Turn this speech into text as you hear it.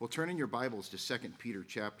Well, turn in your Bibles to 2 Peter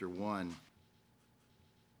chapter 1.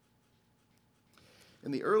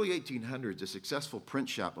 In the early 1800s, a successful print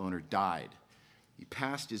shop owner died. He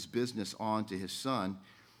passed his business on to his son.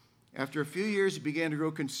 After a few years, he began to grow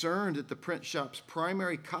concerned that the print shop's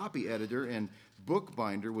primary copy editor and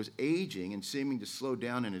bookbinder was aging and seeming to slow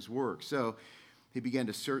down in his work. So he began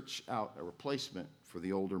to search out a replacement for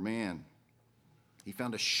the older man. He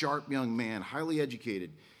found a sharp young man, highly educated,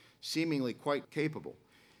 seemingly quite capable.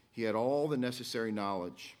 He had all the necessary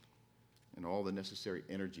knowledge and all the necessary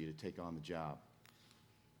energy to take on the job.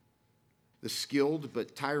 The skilled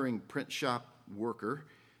but tiring print shop worker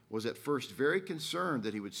was at first very concerned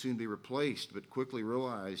that he would soon be replaced, but quickly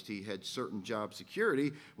realized he had certain job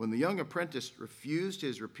security when the young apprentice refused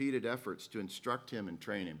his repeated efforts to instruct him and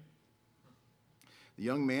train him. The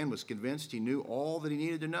young man was convinced he knew all that he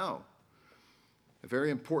needed to know. A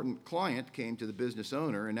very important client came to the business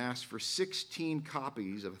owner and asked for 16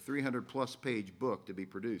 copies of a 300-plus page book to be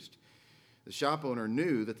produced. The shop owner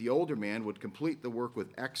knew that the older man would complete the work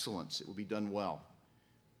with excellence. It would be done well.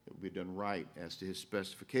 It would be done right as to his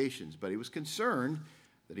specifications. But he was concerned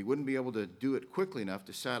that he wouldn't be able to do it quickly enough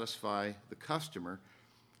to satisfy the customer,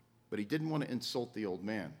 but he didn't want to insult the old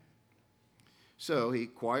man. So he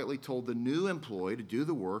quietly told the new employee to do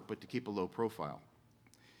the work, but to keep a low profile.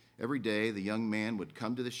 Every day, the young man would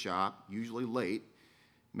come to the shop, usually late,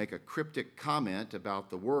 make a cryptic comment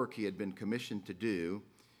about the work he had been commissioned to do,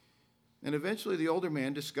 and eventually the older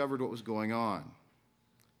man discovered what was going on.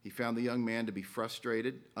 He found the young man to be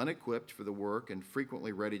frustrated, unequipped for the work, and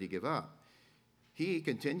frequently ready to give up. He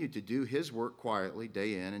continued to do his work quietly,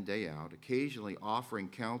 day in and day out, occasionally offering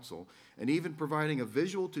counsel and even providing a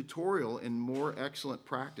visual tutorial in more excellent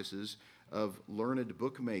practices of learned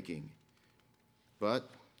bookmaking.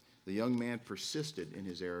 But the young man persisted in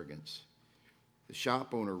his arrogance. The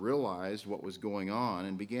shop owner realized what was going on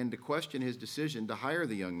and began to question his decision to hire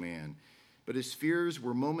the young man. But his fears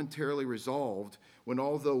were momentarily resolved when,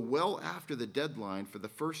 although well after the deadline for the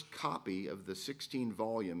first copy of the 16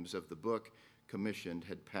 volumes of the book commissioned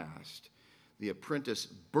had passed, the apprentice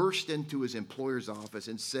burst into his employer's office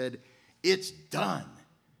and said, "It's done.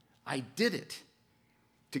 I did it."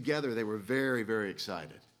 Together, they were very, very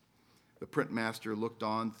excited. The print master looked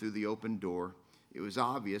on through the open door. It was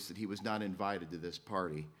obvious that he was not invited to this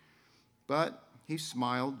party. But he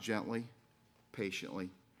smiled gently,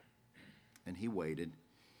 patiently, and he waited.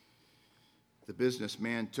 The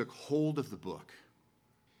businessman took hold of the book,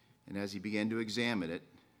 and as he began to examine it,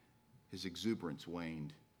 his exuberance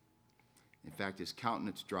waned. In fact, his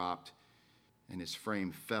countenance dropped, and his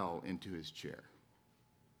frame fell into his chair.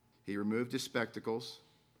 He removed his spectacles,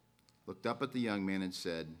 looked up at the young man, and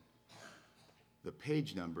said, "The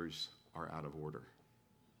page numbers are out of order."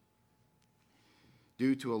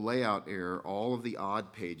 Due to a layout error, all of the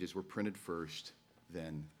odd pages were printed first,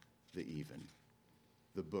 then the even.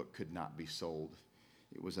 The book could not be sold.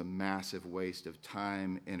 It was a massive waste of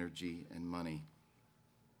time, energy, and money.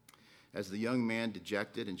 As the young man,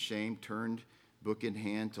 dejected and shamed, turned, book in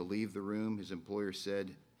hand, to leave the room, his employer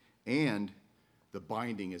said, "And the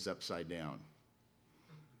binding is upside down."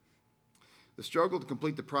 The struggle to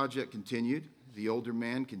complete the project continued. The older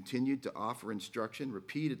man continued to offer instruction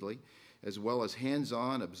repeatedly, as well as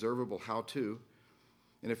hands-on, observable how-to.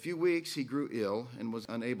 In a few weeks, he grew ill and was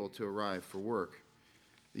unable to arrive for work.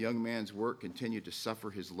 The young man's work continued to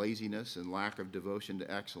suffer his laziness and lack of devotion to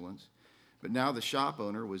excellence. But now the shop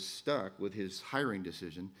owner was stuck with his hiring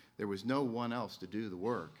decision. There was no one else to do the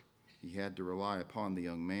work. He had to rely upon the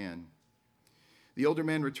young man. The older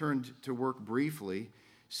man returned to work briefly,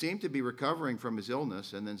 seemed to be recovering from his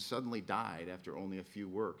illness, and then suddenly died after only a few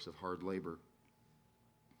works of hard labor.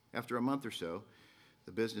 After a month or so,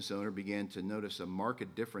 the business owner began to notice a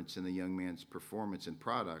marked difference in the young man's performance and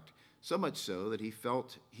product, so much so that he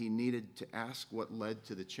felt he needed to ask what led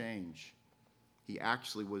to the change. He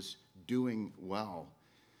actually was doing well.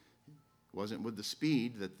 It wasn't with the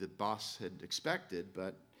speed that the boss had expected,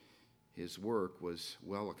 but his work was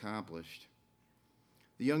well accomplished.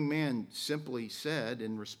 The young man simply said,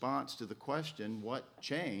 in response to the question, "What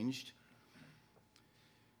changed?"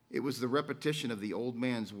 It was the repetition of the old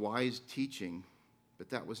man's wise teaching, but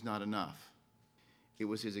that was not enough. It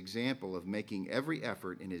was his example of making every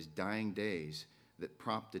effort in his dying days that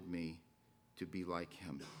prompted me to be like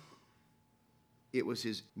him. It was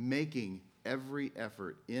his making every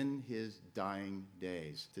effort in his dying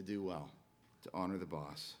days to do well, to honor the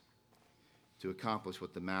boss, to accomplish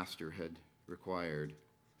what the master had required.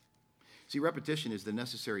 See, repetition is the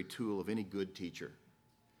necessary tool of any good teacher,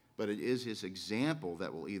 but it is his example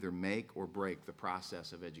that will either make or break the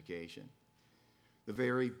process of education. The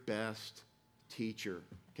very best teacher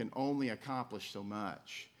can only accomplish so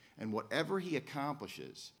much. And whatever he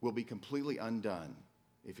accomplishes will be completely undone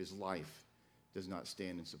if his life does not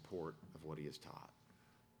stand in support of what he has taught.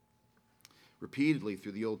 Repeatedly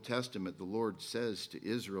through the Old Testament, the Lord says to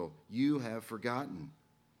Israel, "You have forgotten.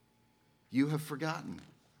 You have forgotten."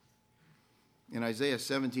 In Isaiah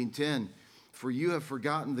 17:10, "For you have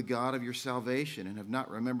forgotten the God of your salvation and have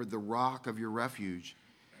not remembered the rock of your refuge.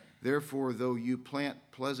 Therefore, though you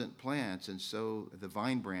plant pleasant plants and sow the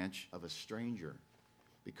vine branch of a stranger,"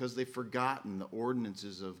 because they've forgotten the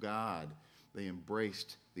ordinances of God, they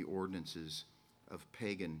embraced the ordinances of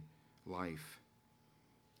pagan life.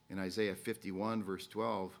 In Isaiah 51, verse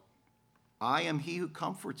 12, "I am he who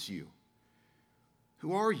comforts you.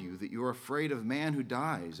 Who are you that you are afraid of man who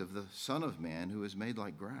dies, of the Son of Man who is made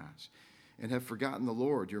like grass, and have forgotten the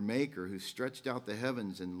Lord, your Maker, who stretched out the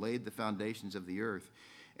heavens and laid the foundations of the earth?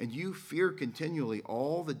 And you fear continually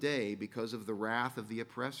all the day because of the wrath of the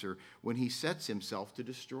oppressor when he sets himself to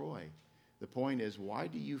destroy." The point is, why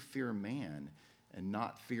do you fear man and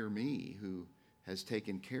not fear me who has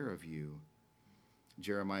taken care of you?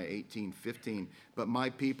 Jeremiah 18:15, "But my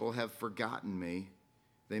people have forgotten me.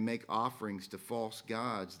 They make offerings to false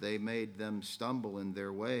gods. They made them stumble in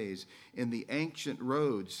their ways, in the ancient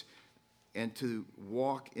roads, and to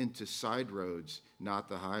walk into side roads, not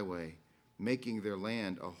the highway, making their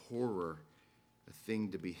land a horror, a thing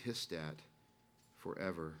to be hissed at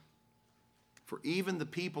forever." For even the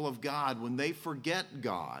people of God, when they forget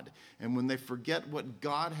God and when they forget what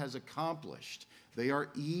God has accomplished, they are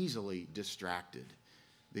easily distracted.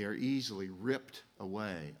 They are easily ripped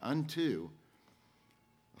away unto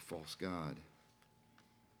a false god.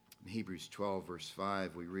 In Hebrews 12, verse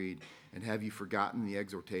 5, we read, "And have you forgotten the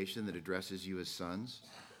exhortation that addresses you as sons?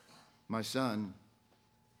 My son,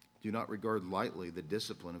 do not regard lightly the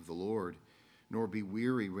discipline of the Lord, nor be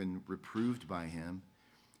weary when reproved by him.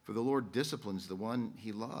 For the Lord disciplines the one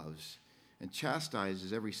he loves, and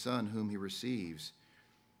chastises every son whom he receives.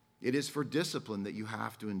 It is for discipline that you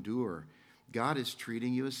have to endure. God is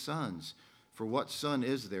treating you as sons. For what son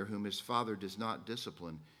is there whom his father does not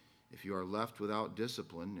discipline? If you are left without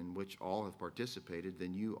discipline, in which all have participated,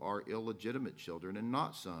 then you are illegitimate children and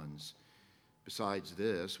not sons. Besides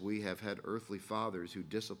this, we have had earthly fathers who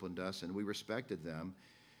disciplined us, and we respected them.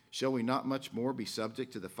 Shall we not much more be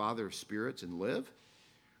subject to the Father of spirits and live?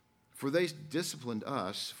 For they disciplined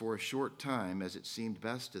us for a short time, as it seemed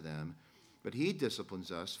best to them, but he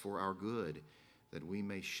disciplines us for our good, that we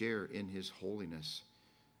may share in his holiness.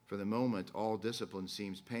 For the moment, all discipline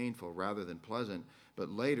seems painful rather than pleasant, but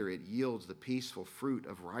later it yields the peaceful fruit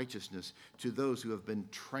of righteousness to those who have been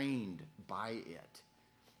trained by it."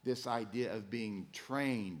 This idea of being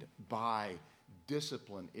trained by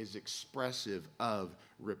discipline is expressive of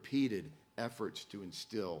repeated efforts to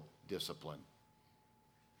instill discipline.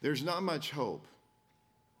 There's not much hope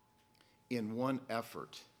in one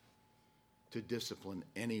effort to discipline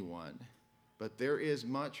anyone, but there is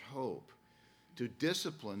much hope to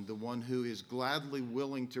discipline the one who is gladly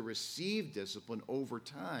willing to receive discipline over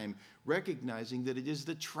time, recognizing that it is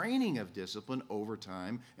the training of discipline over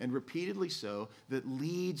time, and repeatedly so, that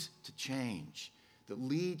leads to change, that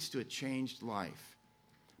leads to a changed life.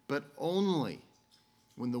 But only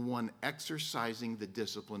when the one exercising the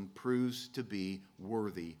discipline proves to be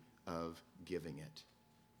worthy of giving it.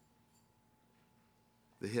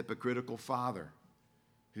 The hypocritical father,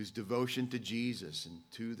 whose devotion to Jesus and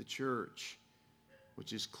to the church,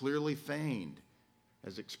 which is clearly feigned,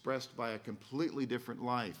 as expressed by a completely different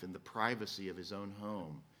life in the privacy of his own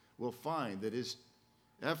home, will find that his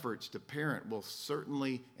efforts to parent will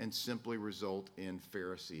certainly and simply result in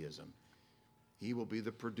Phariseeism. He will be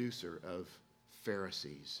the producer of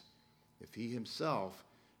Pharisees if he himself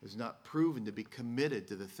is not proven to be committed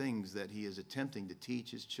to the things that he is attempting to teach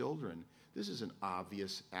his children. This is an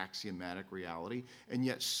obvious axiomatic reality, and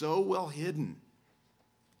yet so well hidden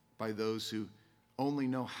by those who only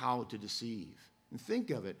know how to deceive. And think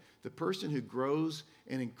of it, the person who grows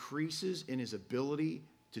and increases in his ability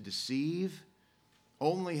to deceive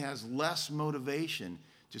only has less motivation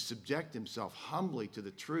to subject himself humbly to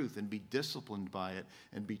the truth and be disciplined by it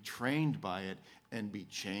and be trained by it and be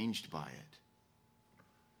changed by it.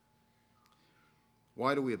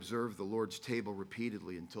 Why do we observe the Lord's table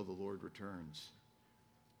repeatedly until the Lord returns?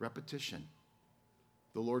 Repetition.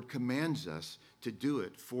 The Lord commands us to do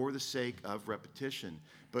it for the sake of repetition.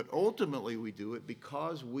 But ultimately we do it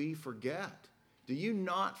because we forget. Do you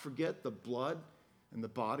not forget the blood and the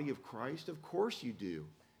body of Christ? Of course you do.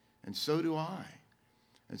 And so do I.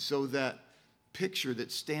 And so that picture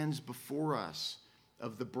that stands before us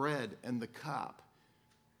of the bread and the cup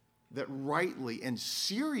that rightly and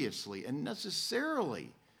seriously and necessarily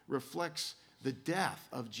reflects the death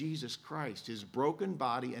of Jesus Christ, his broken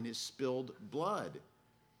body and his spilled blood.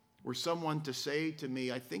 Were someone to say to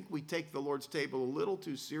me, I think we take the Lord's table a little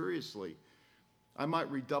too seriously, I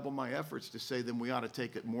might redouble my efforts to say then we ought to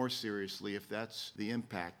take it more seriously if that's the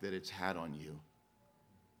impact that it's had on you.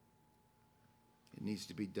 It needs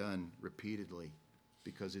to be done repeatedly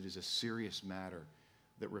because it is a serious matter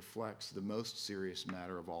that reflects the most serious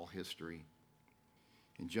matter of all history.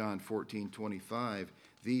 In John 14:25,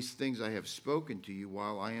 these things I have spoken to you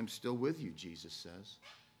while I am still with you, Jesus says.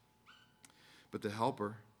 But the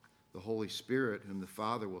Helper, the Holy Spirit, whom the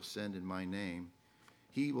Father will send in my name,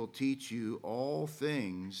 he will teach you all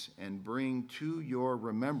things and bring to your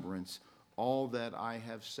remembrance all that I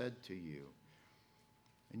have said to you.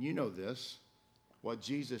 And you know this. What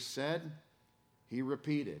Jesus said, he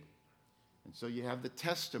repeated. And so you have the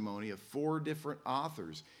testimony of 4 different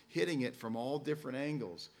authors hitting it from all different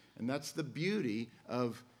angles. And that's the beauty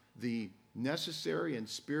of the necessary and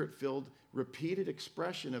spirit-filled repeated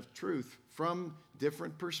expression of truth from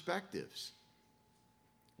different perspectives.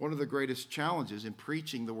 One of the greatest challenges in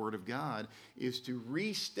preaching the Word of God is to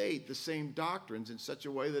restate the same doctrines in such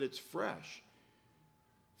a way that it's fresh.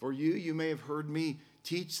 For you may have heard me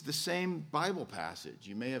teach the same Bible passage.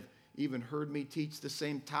 You may have even heard me teach the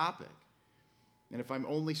same topic. And if I'm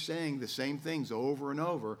only saying the same things over and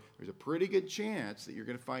over, there's a pretty good chance that you're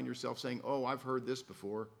going to find yourself saying, oh, I've heard this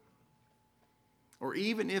before. Or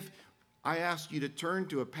even if I ask you to turn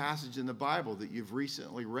to a passage in the Bible that you've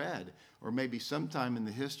recently read, or maybe sometime in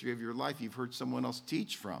the history of your life you've heard someone else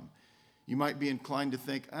teach from, you might be inclined to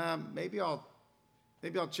think, maybe I'll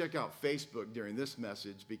check out Facebook during this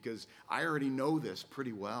message because I already know this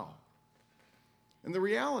pretty well. And the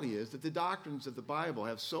reality is that the doctrines of the Bible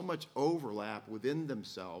have so much overlap within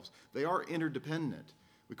themselves. They are interdependent.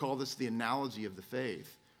 We call this the analogy of the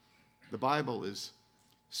faith. The Bible is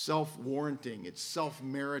self-warranting, it's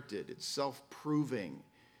self-merited, it's self-proving.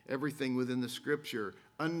 Everything within the Scripture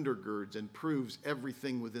undergirds and proves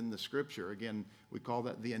everything within the Scripture. Again, we call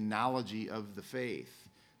that the analogy of the faith.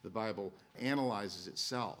 The Bible analyzes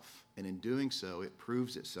itself, and in doing so, it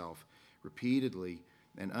proves itself repeatedly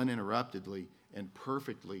and uninterruptedly and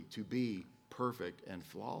perfectly to be perfect and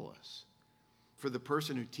flawless. For the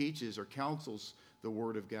person who teaches or counsels the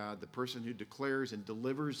Word of God, the person who declares and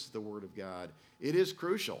delivers the Word of God, it is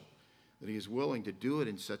crucial that he is willing to do it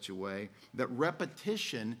in such a way that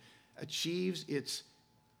repetition achieves its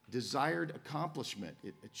desired accomplishment.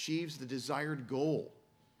 It achieves the desired goal.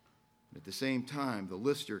 At the same time, the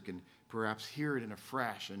listener can perhaps hear it in a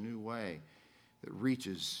fresh, a new way that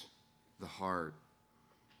reaches the heart.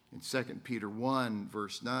 In 2 Peter 1,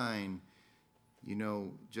 verse 9,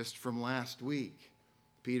 just from last week,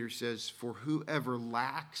 Peter says, for whoever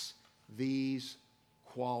lacks these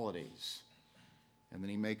qualities, and then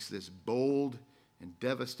he makes this bold and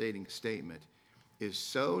devastating statement, is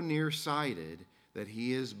so nearsighted that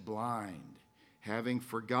he is blind, having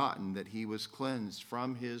forgotten that he was cleansed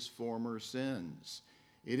from his former sins.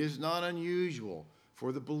 It is not unusual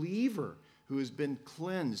for the believer who has been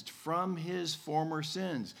cleansed from his former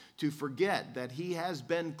sins to forget that he has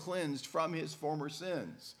been cleansed from his former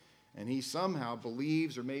sins. And he somehow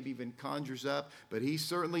believes or maybe even conjures up, but he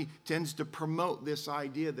certainly tends to promote this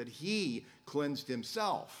idea that he cleansed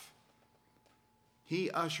himself.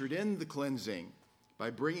 He ushered in the cleansing by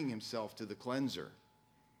bringing himself to the cleanser,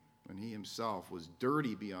 when he himself was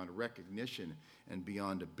dirty beyond recognition and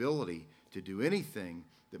beyond ability to do anything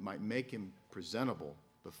that might make him presentable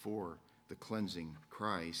before the cleansing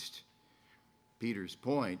Christ. Peter's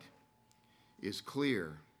point is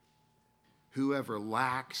clear. Whoever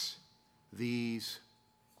lacks these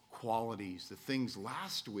qualities, the things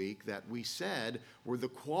last week that we said were the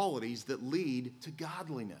qualities that lead to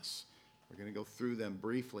godliness. We're going to go through them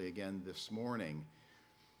briefly again this morning.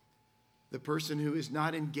 The person who is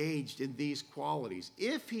not engaged in these qualities,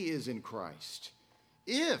 if he is in Christ,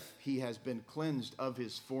 if he has been cleansed of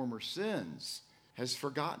his former sins, has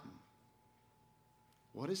forgotten.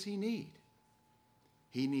 What does he need?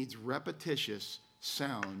 He needs repetitious,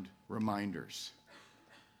 sound reminders.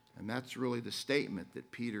 And that's really the statement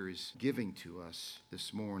that Peter is giving to us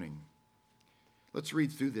this morning. Let's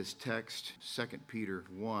read through this text, 2 Peter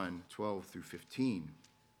 1, 12 through 15.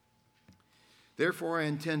 Therefore, I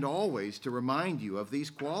intend always to remind you of these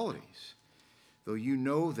qualities, though you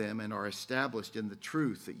know them and are established in the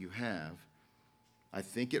truth that you have. I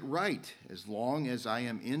think it right, as long as I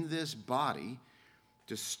am in this body,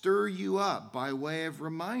 to stir you up by way of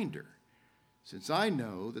reminder, since I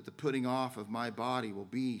know that the putting off of my body will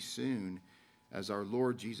be soon, as our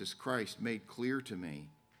Lord Jesus Christ made clear to me.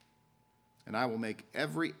 and I will make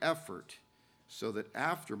every effort so that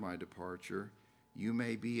after my departure you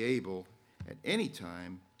may be able at any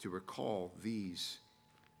time to recall these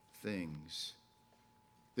things.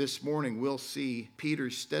 This morning we'll see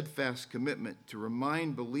Peter's steadfast commitment to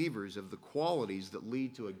remind believers of the qualities that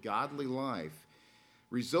lead to a godly life,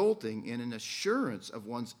 resulting in an assurance of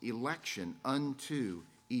one's election unto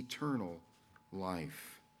eternal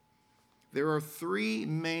life. There are three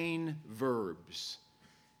main verbs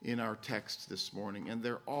in our text this morning, and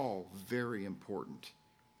they're all very important.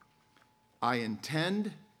 I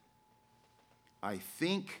intend, I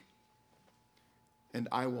think, and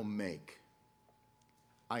I will make.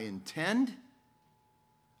 I intend,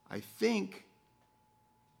 I think,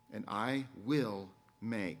 and I will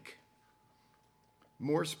make.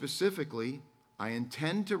 More specifically, I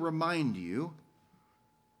intend to remind you,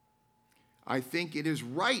 I think it is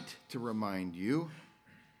right to remind you,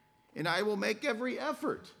 and I will make every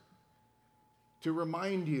effort to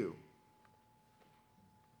remind you.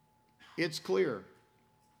 It's clear.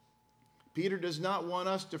 Peter does not want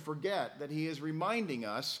us to forget that he is reminding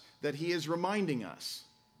us that he is reminding us.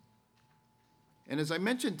 And as I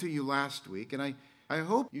mentioned to you last week, and I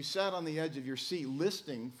hope you sat on the edge of your seat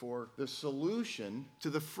listening for the solution to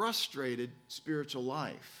the frustrated spiritual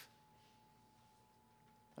life.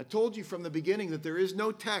 I told you from the beginning that there is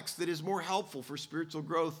no text that is more helpful for spiritual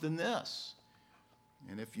growth than this.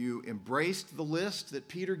 And if you embraced the list that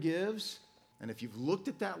Peter gives, and if you've looked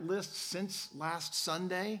at that list since last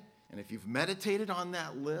Sunday, and if you've meditated on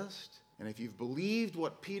that list, and if you've believed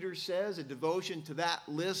what Peter says a devotion to that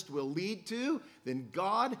list will lead to, then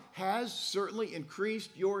God has certainly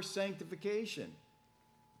increased your sanctification.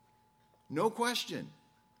 No question.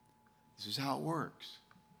 This is how it works.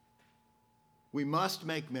 We must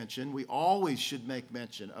make mention, we always should make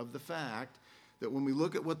mention of the fact that when we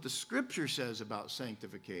look at what the Scripture says about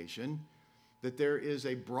sanctification, that there is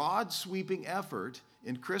a broad sweeping effort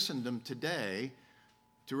in Christendom today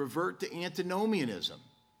to revert to antinomianism.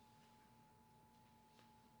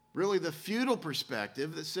 Really the feudal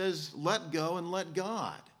perspective that says let go and let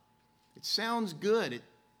God. It sounds good. It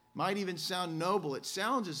might even sound noble. It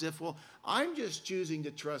sounds as if, well, I'm just choosing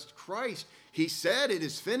to trust Christ. He said it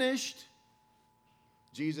is finished.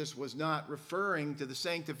 Jesus was not referring to the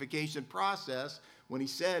sanctification process when he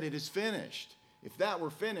said it is finished. If that were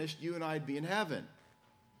finished, you and I'd be in heaven.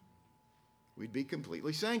 We'd be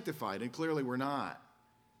completely sanctified, and clearly we're not.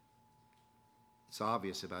 It's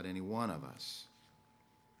obvious about any one of us.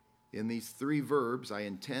 In these three verbs, I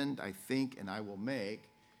intend, I think, and I will make,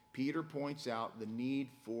 Peter points out the need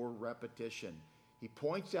for repetition. He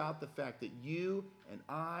points out the fact that you and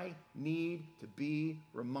I need to be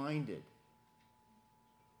reminded.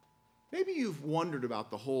 Maybe you've wondered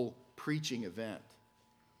about the whole preaching event.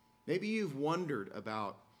 Maybe you've wondered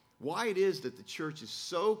about why it is that the church is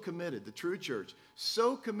so committed, the true church,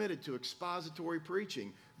 so committed to expository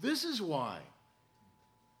preaching. This is why.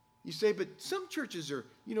 You say, but some churches are,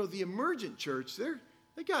 the emergent church,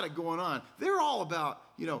 they got it going on. They're all about,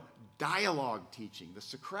 dialogue teaching, the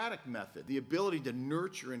Socratic method, the ability to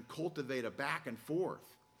nurture and cultivate a back and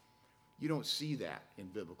forth. You don't see that in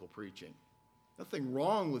biblical preaching. Nothing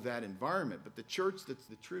wrong with that environment, but the church that's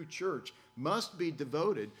the true church must be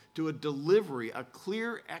devoted to a delivery, a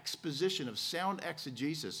clear exposition of sound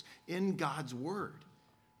exegesis in God's Word.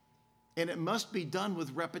 And it must be done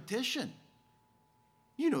with repetition.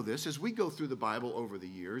 You know this, as we go through the Bible over the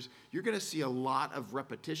years, you're going to see a lot of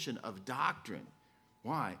repetition of doctrine.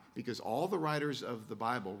 Why? Because all the writers of the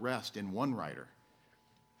Bible rest in one writer.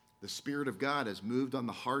 The Spirit of God has moved on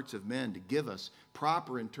the hearts of men to give us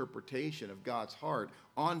proper interpretation of God's heart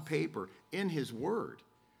on paper in His Word.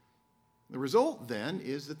 The result, then,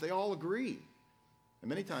 is that they all agree. And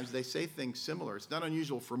many times they say things similar. It's not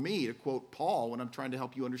unusual for me to quote Paul when I'm trying to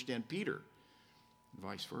help you understand Peter, and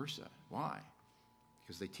vice versa. Why?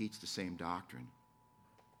 Because they teach the same doctrine.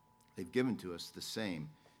 They've given to us the same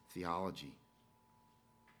theology.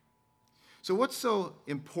 So what's so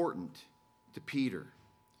important to Peter?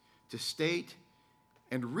 To state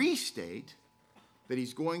and restate that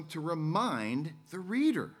he's going to remind the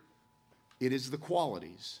reader. It is the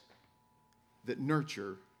qualities that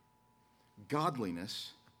nurture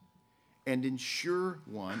godliness and ensure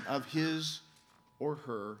one of his or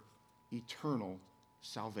her eternal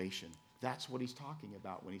salvation. That's what he's talking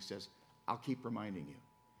about when he says, I'll keep reminding you.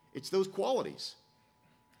 It's those qualities,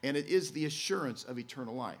 and it is the assurance of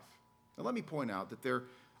eternal life. Now let me point out that there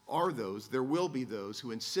will be those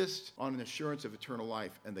who insist on an assurance of eternal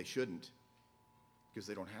life, and they shouldn't, because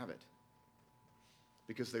they don't have it.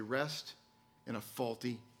 Because they rest in a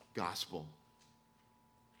faulty gospel.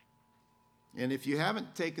 And if you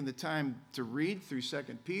haven't taken the time to read through 2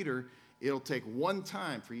 Peter, it'll take one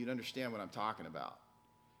time for you to understand what I'm talking about.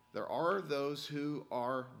 There are those who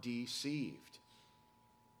are deceived.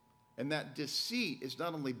 And that deceit is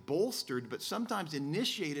not only bolstered, but sometimes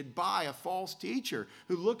initiated by a false teacher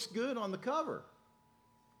who looks good on the cover.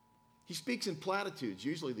 He speaks in platitudes,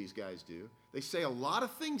 usually these guys do. They say a lot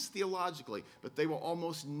of things theologically, but they will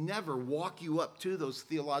almost never walk you up to those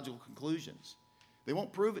theological conclusions. They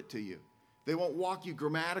won't prove it to you. They won't walk you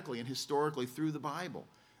grammatically and historically through the Bible.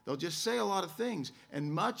 They'll just say a lot of things,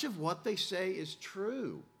 and much of what they say is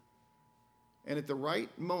true. And at the right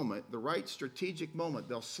moment, the right strategic moment,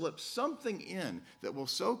 they'll slip something in that will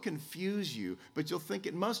so confuse you, but you'll think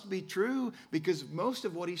it must be true because most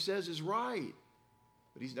of what he says is right.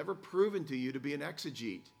 But he's never proven to you to be an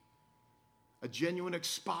exegete, a genuine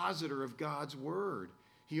expositor of God's word.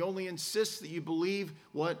 He only insists that you believe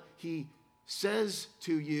what he says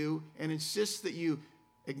to you and insists that you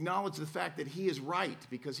acknowledge the fact that he is right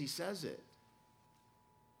because he says it.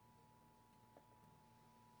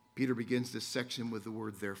 Peter begins this section with the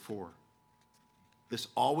word therefore. This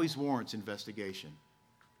always warrants investigation.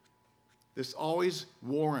 This always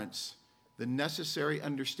warrants the necessary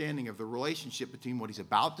understanding of the relationship between what he's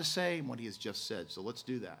about to say and what he has just said. So let's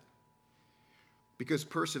do that. Because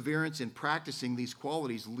perseverance in practicing these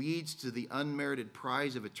qualities leads to the unmerited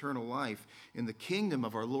prize of eternal life in the kingdom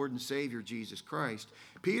of our Lord and Savior Jesus Christ.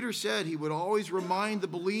 Peter said he would always remind the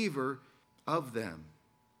believer of them.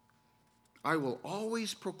 I will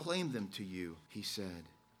always proclaim them to you, he said.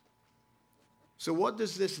 So what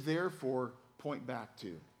does this therefore point back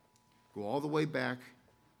to? Go all the way back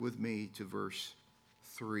with me to verse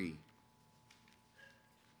 3,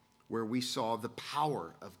 where we saw the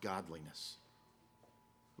power of godliness.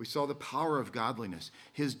 We saw the power of godliness.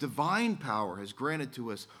 His divine power has granted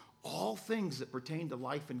to us all things that pertain to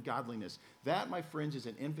life and godliness. That, my friends, is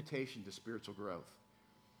an invitation to spiritual growth.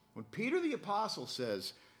 When Peter the Apostle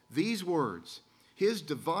says these words, his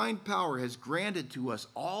divine power has granted to us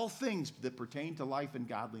all things that pertain to life and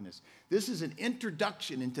godliness. This is an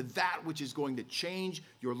introduction into that which is going to change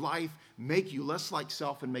your life, make you less like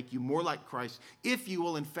self, and make you more like Christ, if you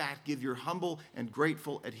will, in fact, give your humble and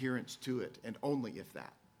grateful adherence to it, and only if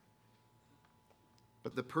that.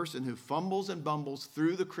 But the person who fumbles and bumbles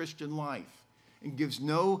through the Christian life and gives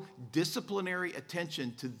no disciplinary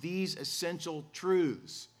attention to these essential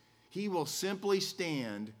truths, he will simply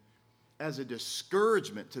stand as a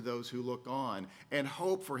discouragement to those who look on and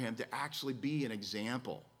hope for him to actually be an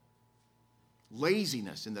example.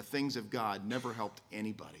 Laziness in the things of God never helped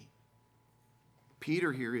anybody.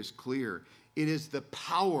 Peter here is clear. It is the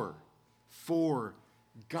power for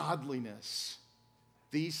godliness.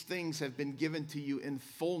 These things have been given to you in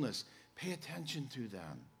fullness. Pay attention to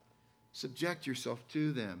them. Subject yourself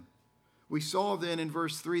to them. We saw then in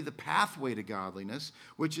verse 3 the pathway to godliness,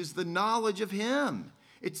 which is the knowledge of him.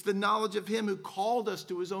 It's the knowledge of him who called us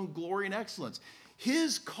to his own glory and excellence.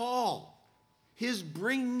 His call, his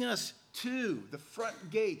bringing us to the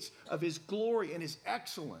front gates of his glory and his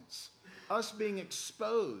excellence, us being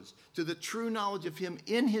exposed to the true knowledge of him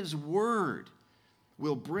in his word,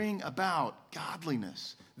 will bring about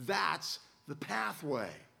godliness. That's the pathway.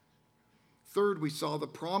 Third, we saw the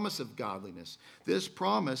promise of godliness. This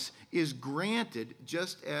promise is granted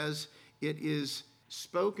just as it is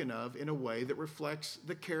spoken of in a way that reflects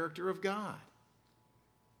the character of God.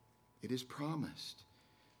 It is promised.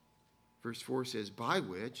 Verse 4 says, by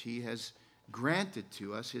which he has granted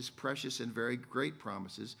to us his precious and very great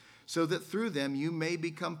promises, so that through them you may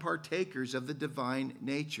become partakers of the divine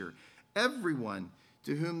nature. Everyone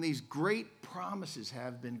to whom these great promises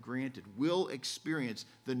have been granted will experience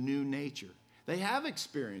the new nature. They have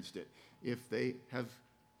experienced it if they have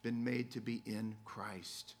been made to be in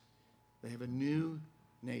Christ. They have a new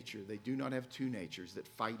nature. They do not have two natures that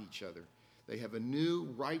fight each other. They have a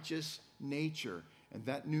new righteous nature, and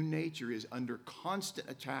that new nature is under constant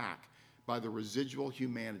attack by the residual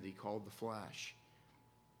humanity called the flesh.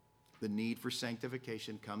 The need for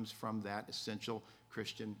sanctification comes from that essential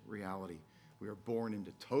Christian reality. We are born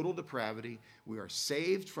into total depravity. We are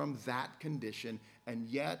saved from that condition, and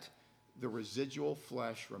yet the residual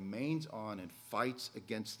flesh remains on and fights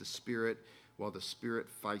against the Spirit, while the Spirit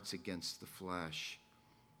fights against the flesh.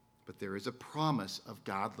 But there is a promise of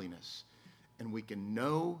godliness, and we can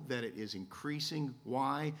know that it is increasing.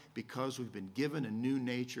 Why? Because we've been given a new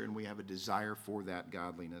nature, and we have a desire for that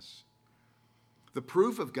godliness. The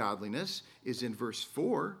proof of godliness is in verse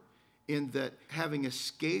 4, in that having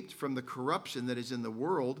escaped from the corruption that is in the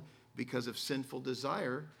world because of sinful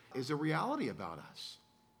desire is a reality about us.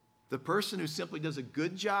 The person who simply does a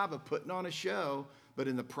good job of putting on a show but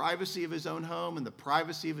in the privacy of his own home and the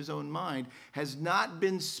privacy of his own mind, has not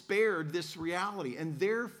been spared this reality. And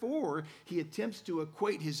therefore, he attempts to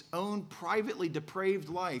equate his own privately depraved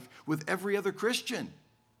life with every other Christian.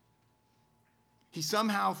 He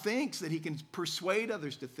somehow thinks that he can persuade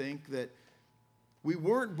others to think that we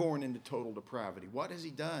weren't born into total depravity. What has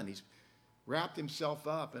he done? He's wrapped himself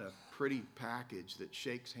up in a pretty package that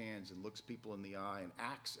shakes hands and looks people in the eye and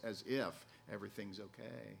acts as if everything's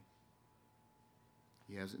okay.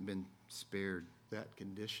 He hasn't been spared that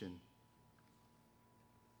condition.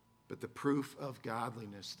 But the proof of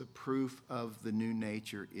godliness, the proof of the new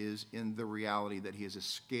nature is in the reality that he has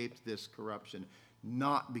escaped this corruption,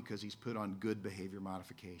 not because he's put on good behavior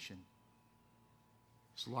modification.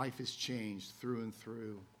 His life is changed through and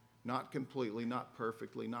through, not completely, not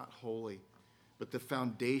perfectly, not wholly, but the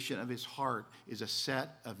foundation of his heart is a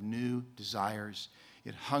set of new desires.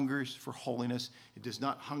 It hungers for holiness. It does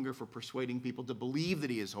not hunger for persuading people to believe that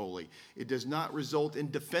he is holy. It does not result in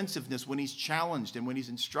defensiveness when he's challenged and when he's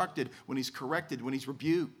instructed, when he's corrected, when he's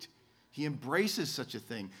rebuked. He embraces such a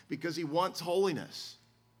thing because he wants holiness.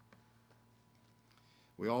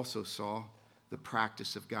 We also saw the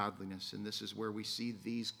practice of godliness, and this is where we see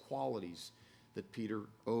these qualities that Peter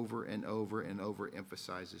over and over and over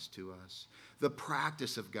emphasizes to us. The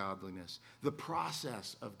practice of godliness, the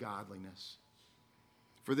process of godliness.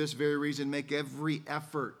 For this very reason, make every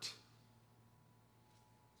effort.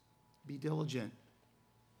 Be diligent.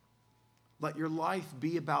 Let your life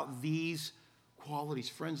be about these qualities.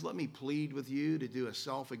 Friends, let me plead with you to do a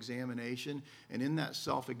self-examination, and in that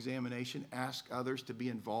self-examination, ask others to be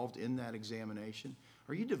involved in that examination.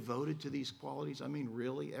 Are you devoted to these qualities? I mean,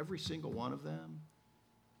 really, every single one of them?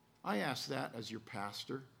 I ask that as your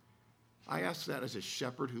pastor. I ask that as a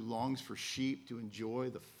shepherd who longs for sheep to enjoy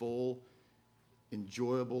the full,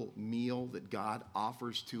 enjoyable meal that God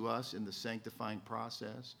offers to us in the sanctifying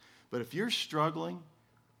process. But if you're struggling,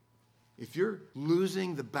 if you're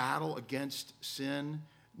losing the battle against sin,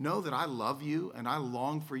 know that I love you and I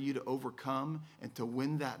long for you to overcome and to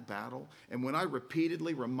win that battle. And when I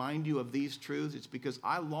repeatedly remind you of these truths, it's because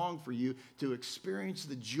I long for you to experience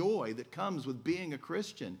the joy that comes with being a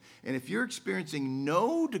Christian. And if you're experiencing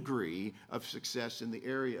no degree of success in the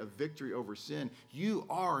area of victory over sin, you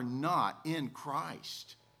are not in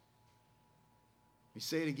Christ. Let me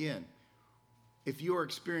say it again. If you are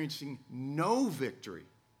experiencing no victory,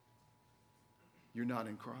 you're not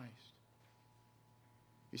in Christ.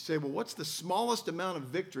 You say, well, what's the smallest amount of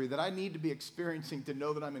victory that I need to be experiencing to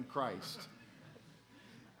know that I'm in Christ?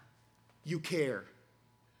 You care.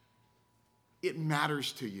 It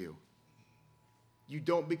matters to you. You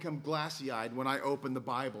don't become glassy-eyed when I open the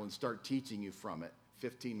Bible and start teaching you from it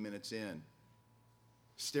 15 minutes in,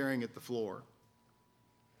 staring at the floor.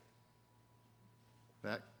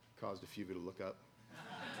 That caused a few of you to look up.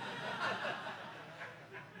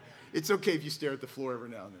 It's okay if you stare at the floor every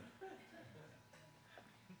now and then.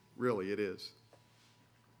 Really, it is.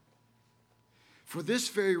 For this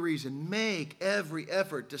very reason, make every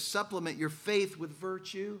effort to supplement your faith with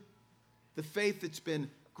virtue, the faith that's been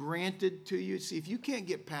granted to you. See, if you can't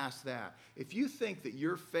get past that, if you think that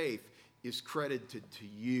your faith is credited to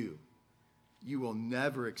you, you will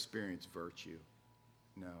never experience virtue.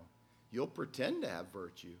 No. You'll pretend to have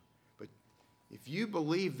virtue, but if you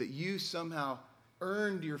believe that you somehow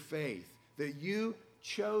earned your faith, that you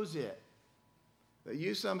chose it, that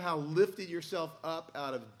you somehow lifted yourself up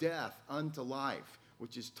out of death unto life,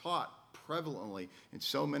 which is taught prevalently in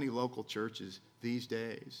so many local churches these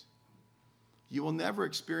days. You will never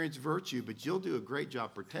experience virtue, but you'll do a great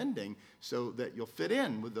job pretending so that you'll fit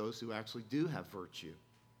in with those who actually do have virtue.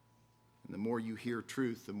 And the more you hear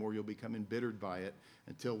truth, the more you'll become embittered by it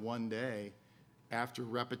until one day, after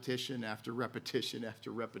repetition, after repetition,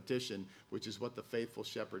 after repetition, which is what the faithful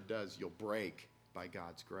shepherd does, you'll break by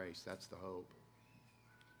God's grace. That's the hope.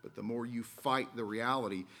 But the more you fight the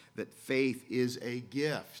reality that faith is a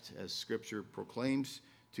gift, as Scripture proclaims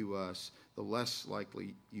to us, the less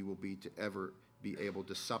likely you will be to ever be able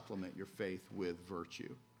to supplement your faith with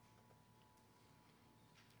virtue.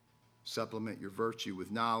 Supplement your virtue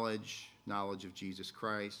with knowledge of Jesus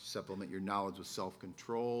Christ. Supplement your knowledge with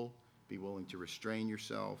self-control. Be willing to restrain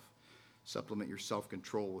yourself. Supplement your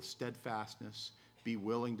self-control with steadfastness. Be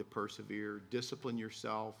willing to persevere. Discipline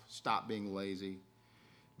yourself. Stop being lazy.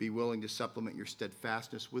 Be willing to supplement your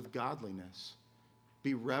steadfastness with godliness.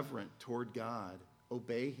 Be reverent toward God.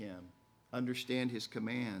 Obey Him. Understand His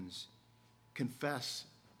commands. Confess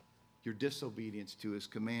your disobedience to His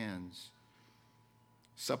commands.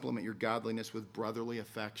 Supplement your godliness with brotherly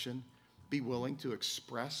affection. Be willing to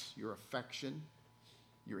express your affection,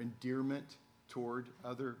 your endearment toward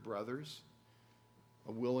other brothers.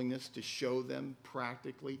 a willingness to show them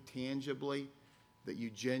practically, tangibly, that you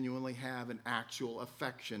genuinely have an actual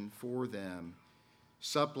affection for them.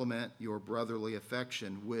 Supplement your brotherly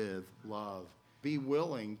affection with love. Be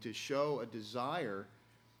willing to show a desire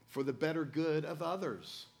for the better good of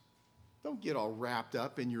others. Don't get all wrapped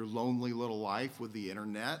up in your lonely little life with the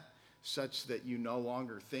internet, such that you no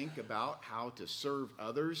longer think about how to serve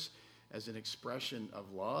others as an expression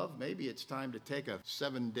of love. Maybe it's time to take a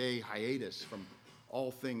 7-day hiatus from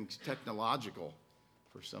all things technological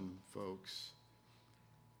for some folks,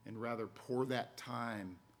 and rather pour that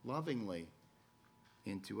time lovingly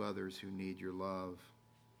into others who need your love.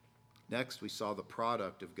 Next, we saw the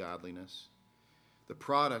product of godliness. The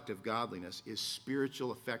product of godliness is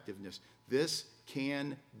spiritual effectiveness. This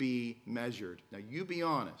can be measured. Now, you be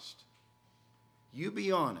honest. You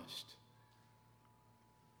be honest.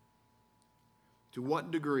 To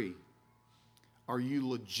what degree are you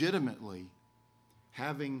legitimately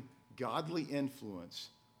having godly influence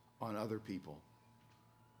on other people?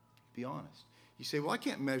 Be honest. You say, well, I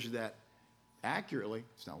can't measure that accurately.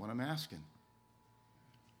 It's not what I'm asking.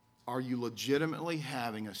 Are you legitimately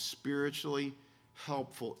having a spiritually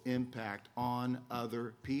helpful impact on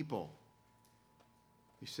other people?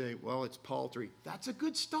 You say, well, it's paltry. That's a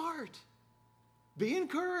good start. Be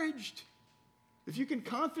encouraged. If you can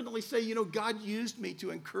confidently say, God used me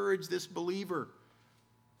to encourage this believer.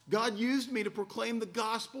 God used me to proclaim the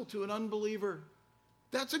gospel to an unbeliever.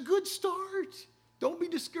 That's a good start. Don't be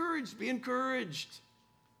discouraged. Be encouraged.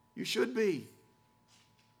 You should be.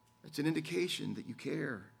 It's an indication that you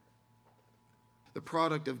care. The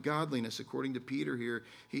product of godliness, according to Peter here,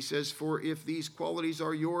 he says, for if these qualities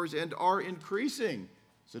are yours and are increasing.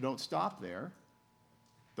 So don't stop there.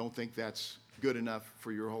 Don't think that's good enough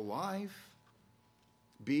for your whole life.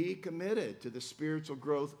 Be committed to the spiritual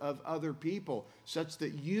growth of other people such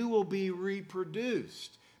that you will be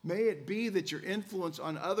reproduced. May it be that your influence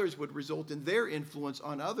on others would result in their influence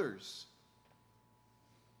on others.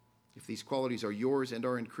 If these qualities are yours and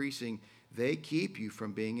are increasing, they keep you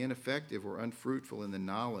from being ineffective or unfruitful in the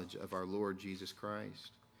knowledge of our Lord Jesus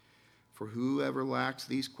Christ. For whoever lacks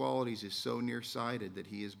these qualities is so nearsighted that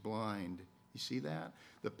he is blind. You see that?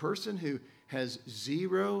 The person who has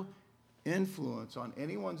zero influence on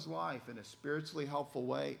anyone's life in a spiritually helpful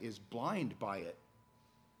way is blind by it.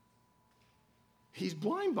 He's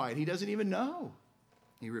blind by it. He doesn't even know.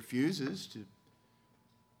 He refuses to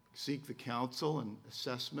seek the counsel and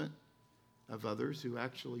assessment of others who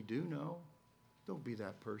actually do know. Don't be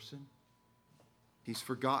that person. He's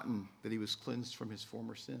forgotten that he was cleansed from his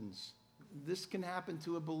former sins. This can happen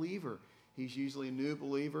to a believer. He's usually a new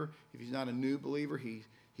believer. If he's not a new believer,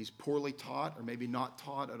 he's poorly taught or maybe not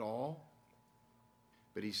taught at all.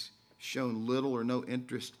 But he's shown little or no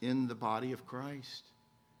interest in the body of Christ.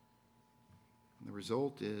 And the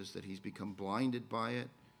result is that he's become blinded by it,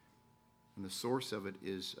 and the source of it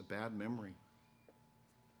is a bad memory.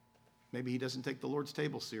 Maybe he doesn't take the Lord's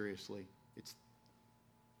table seriously. It's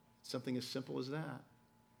something as simple as that.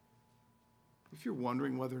 If you're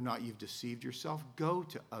wondering whether or not you've deceived yourself, go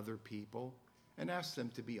to other people and ask them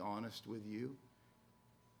to be honest with you.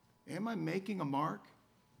 Am I making a mark?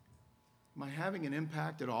 Am I having an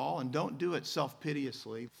impact at all? And don't do it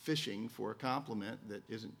self-piteously, fishing for a compliment that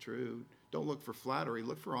isn't true. Don't look for flattery,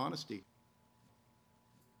 look for honesty.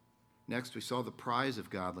 Next, we saw the prize of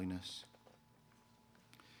godliness.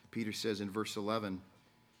 Peter says in verse 11,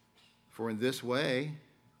 for in this way,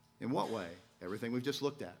 in what way? Everything we've just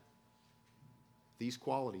looked at. These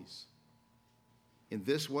qualities. In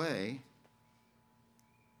this way,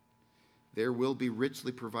 there will be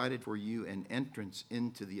richly provided for you an entrance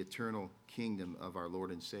into the eternal kingdom of our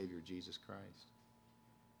Lord and Savior, Jesus Christ.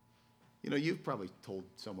 You've probably told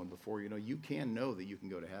someone before, you can know that you can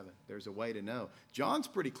go to heaven. There's a way to know. John's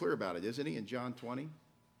pretty clear about it, isn't he, in John 20?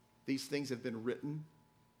 These things have been written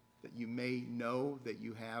that you may know that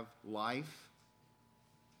you have life.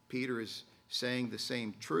 Peter is saying the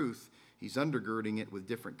same truth. He's undergirding it with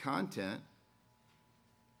different content.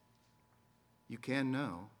 You can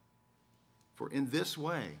know. For in this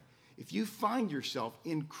way, if you find yourself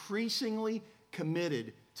increasingly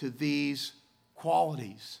committed to these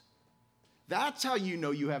qualities, that's how you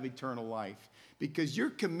know you have eternal life, because you're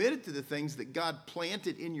committed to the things that God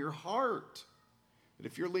planted in your heart. But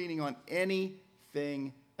if you're leaning on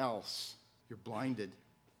anything else, you're blinded.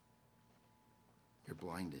 You're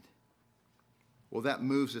blinded. Well, that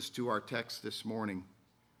moves us to our text this morning,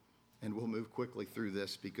 and we'll move quickly through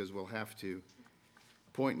this because we'll have to.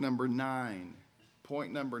 Point number 9.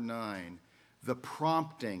 Point number 9. The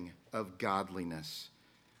prompting of godliness.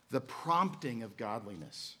 The prompting of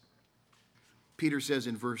godliness. Peter says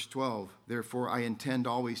in verse 12, "Therefore I intend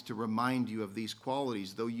always to remind you of these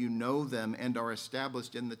qualities, though you know them and are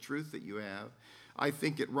established in the truth that you have. I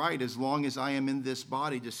think it right, as long as I am in this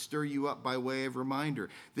body, to stir you up by way of reminder."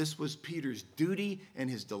 This was Peter's duty and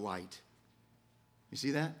his delight. You see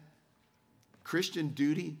that? Christian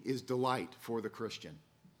duty is delight for the Christian.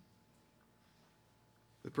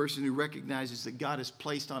 The person who recognizes that God has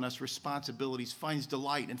placed on us responsibilities finds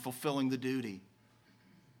delight in fulfilling the duty.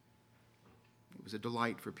 It was a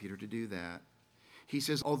delight for Peter to do that. He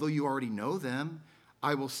says, although you already know them,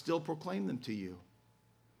 I will still proclaim them to you.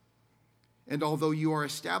 And although you are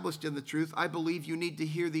established in the truth, I believe you need to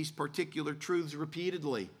hear these particular truths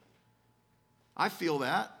repeatedly. I feel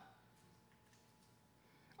that.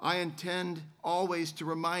 I intend always to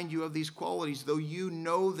remind you of these qualities, though you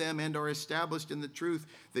know them and are established in the truth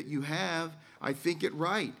that you have. I think it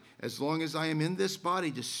right, as long as I am in this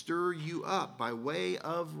body, to stir you up by way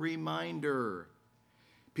of reminder.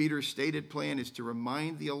 Peter's stated plan is to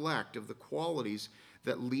remind the elect of the qualities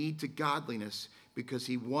that lead to godliness, because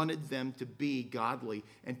he wanted them to be godly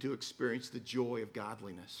and to experience the joy of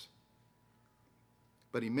godliness.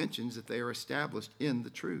 But he mentions that they are established in the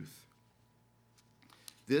truth.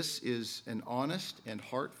 This is an honest and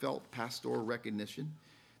heartfelt pastoral recognition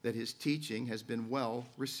that his teaching has been well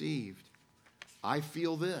received. I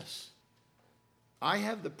feel this. I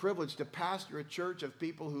have the privilege to pastor a church of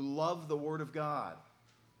people who love the Word of God.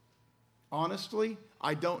 Honestly,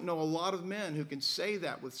 I don't know a lot of men who can say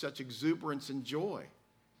that with such exuberance and joy.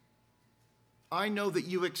 I know that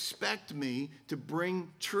you expect me to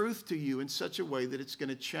bring truth to you in such a way that it's going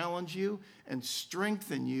to challenge you and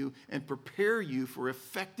strengthen you and prepare you for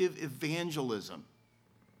effective evangelism.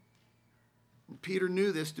 And Peter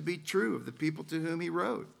knew this to be true of the people to whom he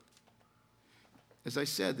wrote. As I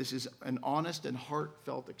said, this is an honest and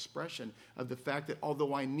heartfelt expression of the fact that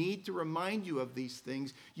although I need to remind you of these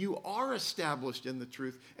things, you are established in the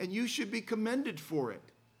truth, and you should be commended for it.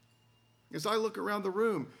 As I look around the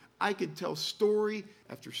room, I could tell story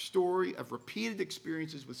after story of repeated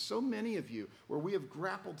experiences with so many of you where we have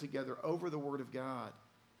grappled together over the Word of God.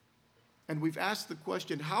 And we've asked the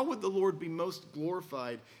question, how would the Lord be most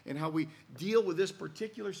glorified in how we deal with this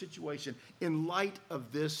particular situation in light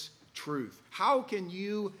of this truth? How can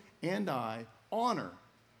you and I honor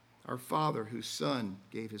our Father whose Son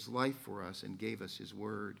gave his life for us and gave us his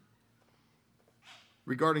word?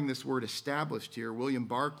 Regarding this word established here, William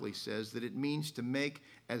Barclay says that it means to make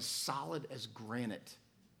as solid as granite.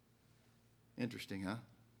 Interesting, huh?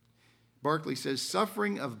 Barclay says,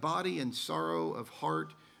 suffering of body and sorrow of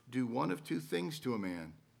heart do one of two things to a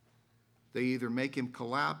man. They either make him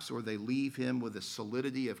collapse or they leave him with a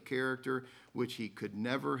solidity of character which he could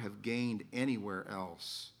never have gained anywhere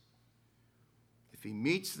else. If he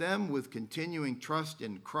meets them with continuing trust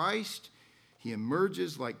in Christ, he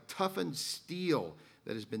emerges like toughened steel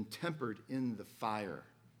that has been tempered in the fire.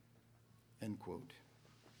 End quote.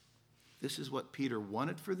 This is what Peter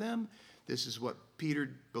wanted for them. This is what Peter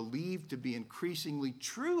believed to be increasingly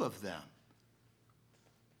true of them.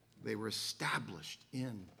 They were established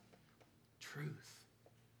in truth.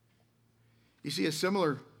 You see a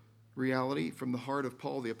similar reality from the heart of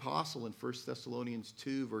Paul the Apostle in 1 Thessalonians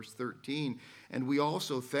 2, verse 13. And we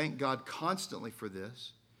also thank God constantly for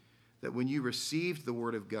this, that when you received the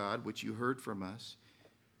word of God, which you heard from us,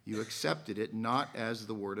 you accepted it not as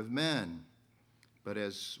the word of men, but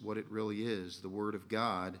as what it really is, the word of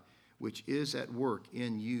God, which is at work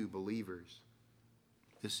in you believers.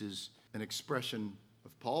 This is an expression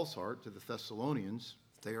of Paul's heart to the Thessalonians.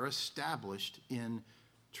 They are established in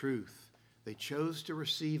truth. They chose to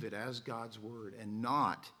receive it as God's word and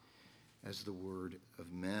not as the word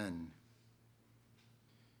of men.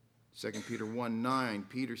 2 Peter 1:9,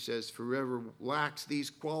 Peter says, "For whoever lacks these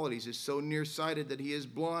qualities is so nearsighted that he is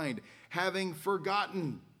blind, having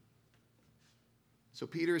forgotten." So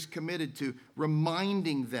Peter is committed to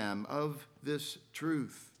reminding them of this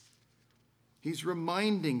truth. He's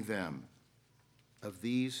reminding them of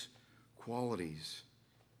these qualities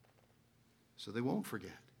so they won't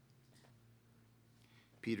forget.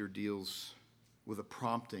 Peter deals with a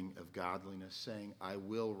prompting of godliness, saying, I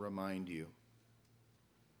will remind you.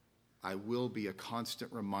 I will be a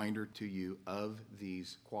constant reminder to you of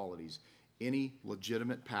these qualities. Any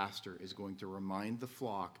legitimate pastor is going to remind the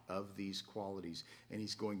flock of these qualities, and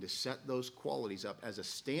he's going to set those qualities up as a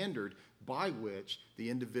standard by which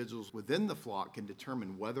the individuals within the flock can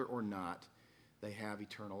determine whether or not they have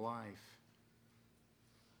eternal life.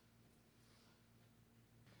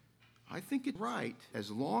 I think it's right,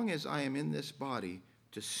 as long as I am in this body,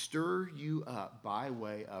 to stir you up by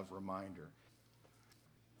way of reminder.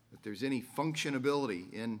 If there's any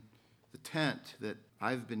functionability in the tent that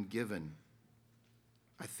I've been given,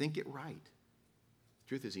 I think it right. The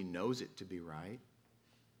truth is, he knows it to be right.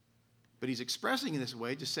 But he's expressing in this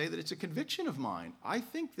way to say that it's a conviction of mine. I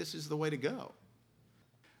think this is the way to go.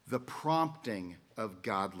 The prompting of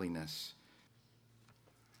godliness.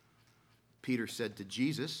 Peter said to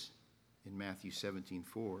Jesus in Matthew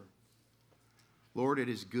 17:4, Lord, it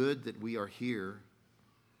is good that we are here.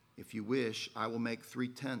 If you wish, I will make 3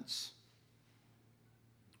 tents,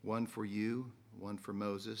 one for you, one for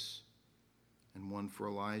Moses, and one for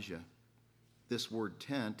Elijah. This word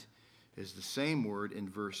tent is the same word in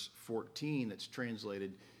verse 14 that's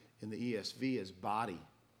translated in the ESV as body.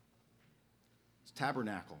 It's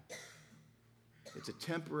tabernacle. It's a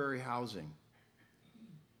temporary housing.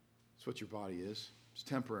 That's what your body is. It's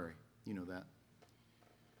temporary. You know that.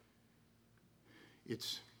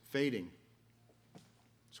 It's fading.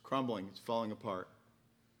 It's crumbling. It's falling apart.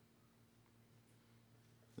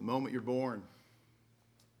 The moment you're born,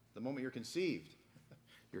 the moment you're conceived,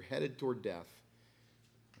 you're headed toward death.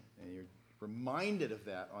 And you're reminded of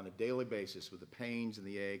that on a daily basis with the pains and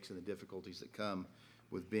the aches and the difficulties that come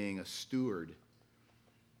with being a steward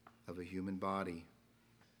of a human body.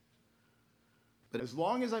 But as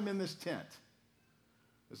long as I'm in this tent,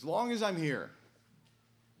 as long as I'm here,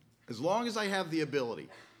 as long as I have the ability,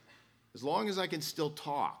 as long as I can still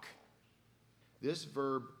talk, this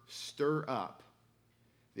verb, stir up,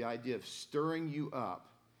 the idea of stirring you up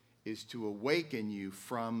is to awaken you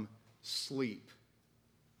from sleep.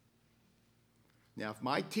 Now, if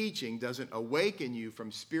my teaching doesn't awaken you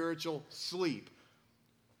from spiritual sleep,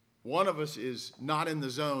 one of us is not in the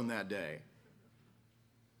zone that day.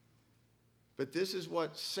 But this is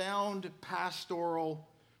what sound pastoral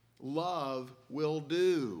love will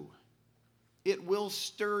do. It will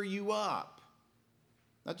stir you up.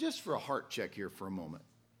 Now, just for a heart check here for a moment,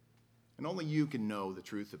 and only you can know the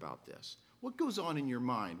truth about this. What goes on in your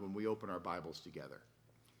mind when we open our Bibles together?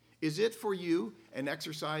 Is it for you an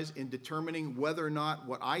exercise in determining whether or not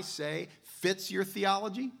what I say fits your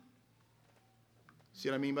theology? See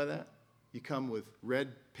what I mean by that? You come with red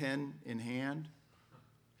pen in hand,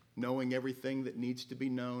 knowing everything that needs to be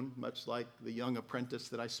known, much like the young apprentice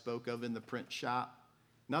that I spoke of in the print shop.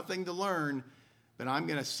 Nothing to learn, but I'm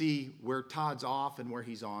going to see where Todd's off and where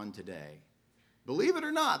he's on today. Believe it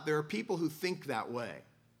or not, there are people who think that way.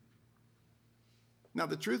 Now,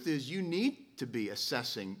 the truth is, you need to be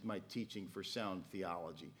assessing my teaching for sound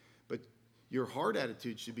theology, but your heart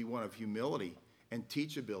attitude should be one of humility and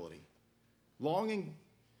teachability, longing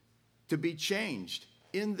to be changed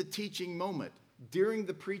in the teaching moment, during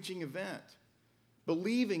the preaching event,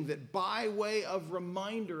 believing that by way of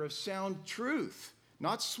reminder of sound truth,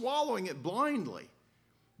 not swallowing it blindly,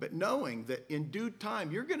 but knowing that in due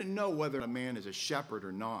time, you're going to know whether a man is a shepherd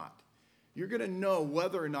or not. You're going to know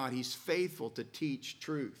whether or not he's faithful to teach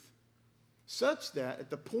truth. Such that at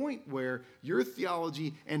the point where your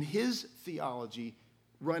theology and his theology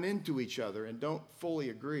run into each other and don't fully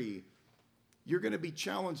agree, you're going to be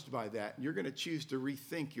challenged by that. And you're going to choose to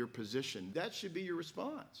rethink your position. That should be your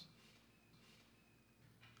response.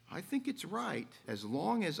 I think it's right, as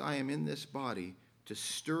long as I am in this body, to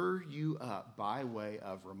stir you up by way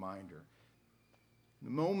of reminder.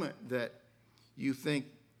 The moment that you think,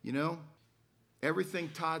 you know, everything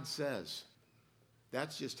Todd says,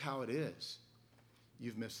 that's just how it is,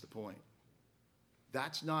 you've missed the point.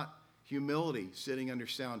 That's not humility sitting under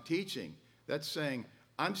sound teaching. That's saying,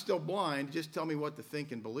 I'm still blind, just tell me what to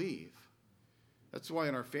think and believe. That's why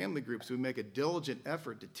in our family groups we make a diligent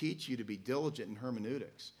effort to teach you to be diligent in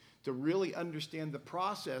hermeneutics, to really understand the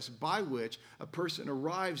process by which a person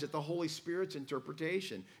arrives at the Holy Spirit's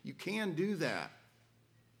interpretation. You can do that.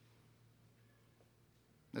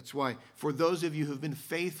 That's why for those of you who've been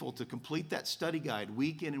faithful to complete that study guide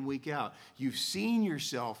week in and week out, you've seen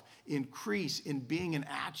yourself increase in being an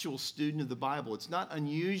actual student of the Bible. It's not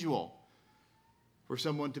unusual for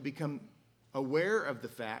someone to become aware of the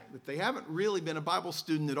fact that they haven't really been a Bible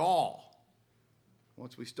student at all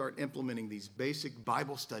once we start implementing these basic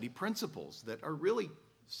Bible study principles that are really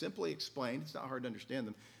simply explained. It's not hard to understand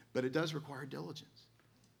them, but it does require diligence.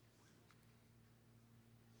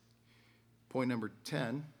 Point number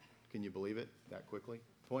 10, can you believe it that quickly?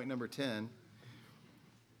 Point number 10,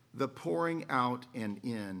 the pouring out and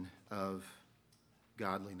in of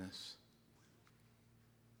godliness.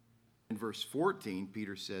 In verse 14,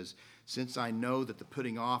 Peter says, since I know that the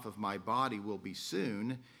putting off of my body will be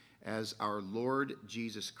soon, as our Lord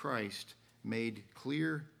Jesus Christ made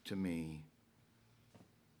clear to me.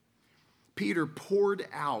 Peter poured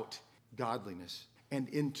out godliness and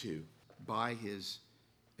into by his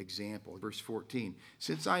example. Verse 14,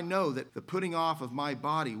 since I know that the putting off of my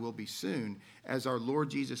body will be soon, as our Lord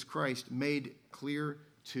Jesus Christ made clear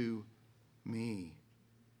to me.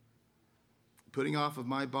 Putting off of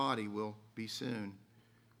my body will be soon.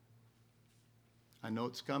 I know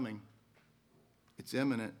it's coming. It's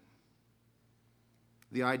imminent.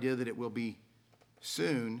 The idea that it will be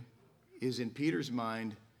soon is in Peter's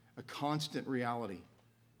mind a constant reality.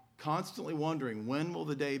 Constantly wondering, when will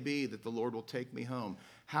the day be that the Lord will take me home?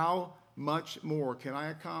 How much more can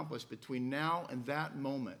I accomplish between now and that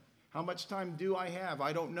moment? How much time do I have?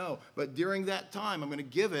 I don't know. But during that time, I'm going to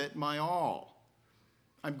give it my all.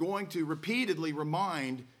 I'm going to repeatedly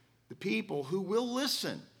remind the people who will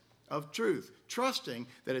listen of truth, trusting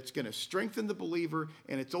that it's going to strengthen the believer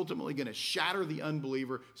and it's ultimately going to shatter the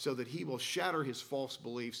unbeliever so that he will shatter his false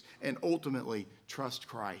beliefs and ultimately trust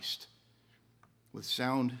Christ with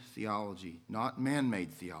sound theology, not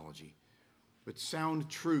man-made theology, but sound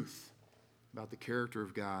truth about the character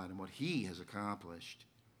of God and what he has accomplished.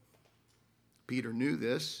 Peter knew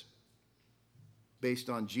this based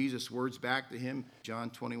on Jesus' words back to him.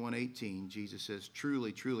 John 21:18, Jesus says,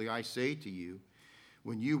 truly, truly, I say to you,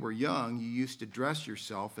 when you were young, you used to dress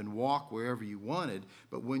yourself and walk wherever you wanted,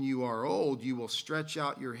 but when you are old, you will stretch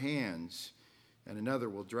out your hands, and another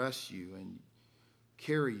will dress you and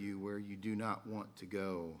carry you where you do not want to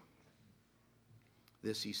go.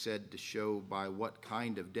 This he said to show by what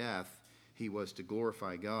kind of death he was to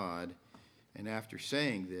glorify God. And after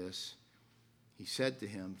saying this, he said to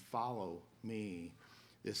him, follow me.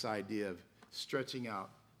 This idea of stretching out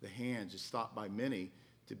the hands is thought by many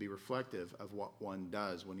to be reflective of what one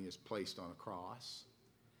does when he is placed on a cross.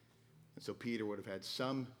 And so Peter would have had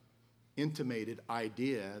some intimated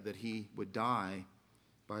idea that he would die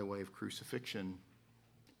by way of crucifixion.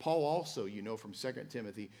 Paul also, you know from 2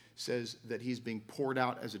 Timothy, says that he's being poured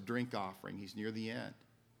out as a drink offering. He's near the end.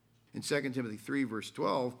 In 2 Timothy 3, verse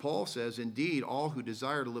 12, Paul says, indeed, all who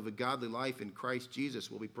desire to live a godly life in Christ Jesus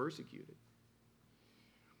will be persecuted,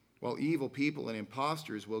 while evil people and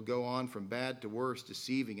impostors will go on from bad to worse,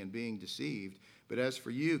 deceiving and being deceived. But as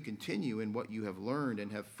for you, continue in what you have learned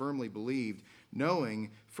and have firmly believed,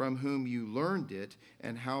 knowing from whom you learned it,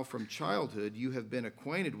 and how from childhood you have been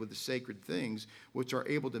acquainted with the sacred things, which are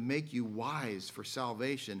able to make you wise for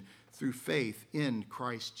salvation through faith in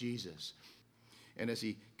Christ Jesus. And as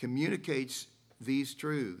he communicates these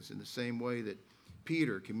truths in the same way that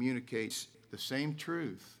Peter communicates the same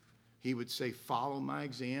truth, he would say, follow my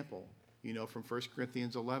example. You know, from 1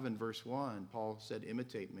 Corinthians 11, verse 1, Paul said,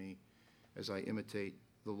 imitate me as I imitate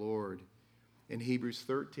the Lord. In Hebrews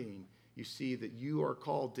 13, you see that you are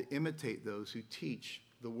called to imitate those who teach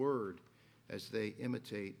the word as they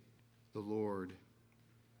imitate the Lord.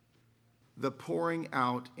 The pouring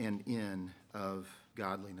out and in of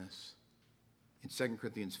godliness. In 2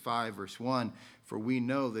 Corinthians 5, verse 1, for we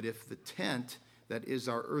know that if the tent that is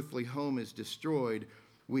our earthly home is destroyed,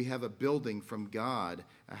 we have a building from God,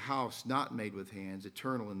 a house not made with hands,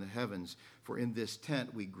 eternal in the heavens. For in this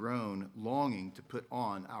tent we groan, longing to put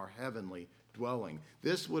on our heavenly dwelling.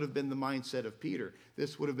 This would have been the mindset of Peter.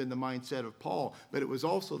 This would have been the mindset of Paul. But it was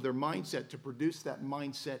also their mindset to produce that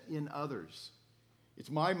mindset in others. It's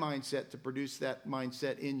my mindset to produce that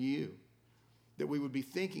mindset in you, that we would be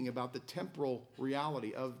thinking about the temporal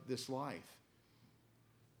reality of this life.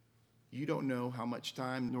 You don't know how much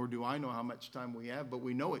time, nor do I know how much time we have, but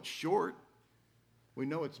we know it's short. We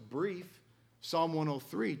know it's brief. Psalm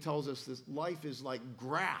 103 tells us this life is like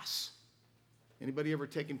grass. Anybody ever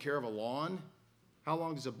taken care of a lawn? How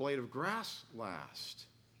long does a blade of grass last?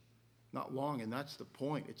 Not long, and that's the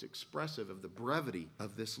point. It's expressive of the brevity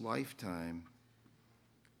of this lifetime.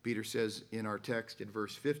 Peter says in our text in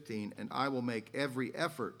verse 15, and I will make every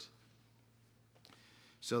effort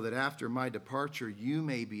so that after my departure you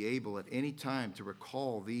may be able at any time to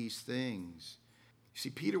recall these things.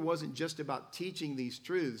 See, Peter wasn't just about teaching these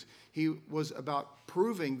truths. He was about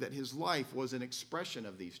proving that his life was an expression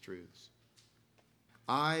of these truths.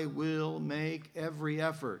 I will make every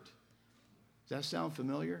effort. Does that sound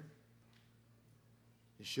familiar?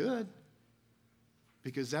 It should.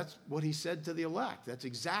 Because that's what he said to the elect. That's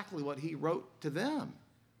exactly what he wrote to them.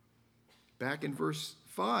 Back in verse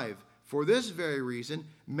 5, for this very reason,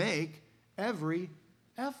 make every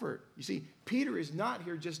effort. You see, Peter is not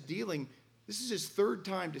here just dealing, this is his third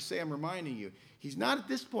time to say, I'm reminding you. He's not at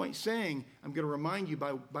this point saying, I'm going to remind you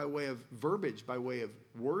by way of verbiage, by way of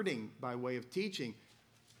wording, by way of teaching.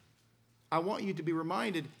 I want you to be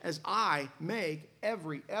reminded as I make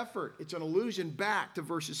every effort. It's an allusion back to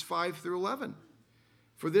verses 5 through 11.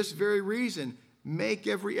 For this very reason, make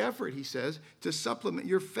every effort, he says, to supplement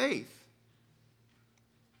your faith.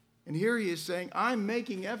 And here he is saying, I'm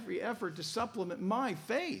making every effort to supplement my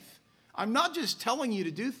faith. I'm not just telling you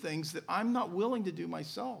to do things that I'm not willing to do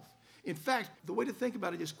myself. In fact, the way to think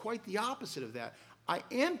about it is quite the opposite of that. I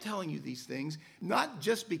am telling you these things, not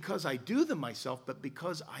just because I do them myself, but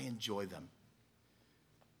because I enjoy them.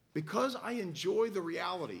 Because I enjoy the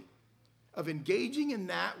reality of engaging in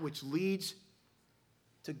that which leads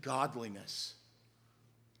to godliness.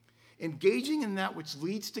 Engaging in that which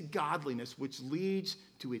leads to godliness, which leads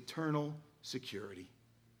to eternal security.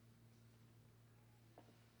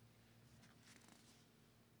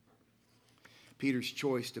 Peter's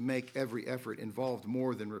choice to make every effort involved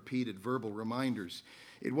more than repeated verbal reminders.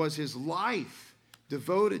 It was his life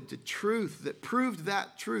devoted to truth that proved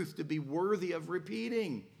that truth to be worthy of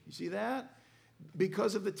repeating. You see that?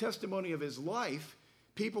 Because of the testimony of his life,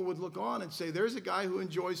 people would look on and say, there's a guy who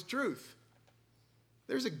enjoys truth.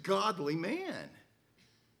 There's a godly man.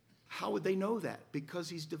 How would they know that? Because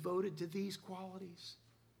he's devoted to these qualities.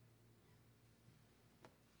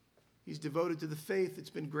 He's devoted to the faith that's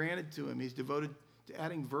been granted to him. He's devoted to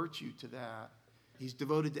adding virtue to that. He's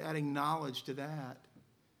devoted to adding knowledge to that.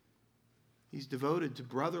 He's devoted to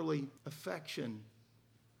brotherly affection.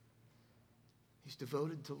 He's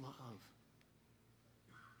devoted to love.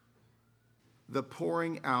 The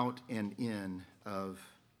pouring out and in of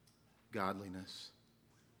godliness.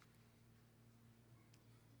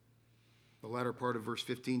 The latter part of verse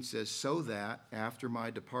 15 says, so that after my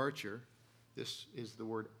departure, this is the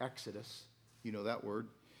word exodus, you know that word,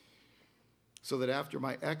 so that after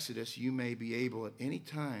my exodus you may be able at any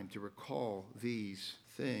time to recall these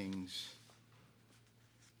things.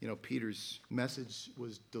 You know, Peter's message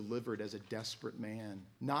was delivered as a desperate man,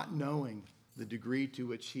 not knowing the degree to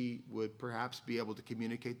which he would perhaps be able to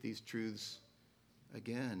communicate these truths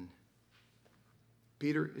again.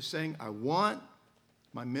 Peter is saying, I want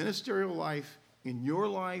my ministerial life in your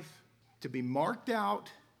life to be marked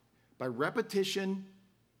out by repetition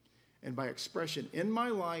and by expression in my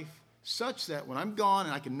life, such that when I'm gone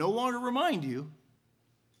and I can no longer remind you,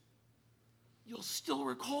 you'll still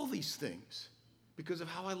recall these things because of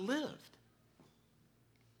how I lived.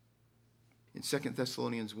 In 2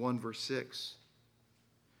 Thessalonians 1, verse 6,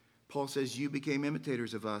 Paul says, you became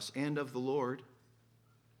imitators of us and of the Lord,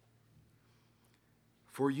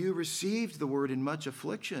 for you received the word in much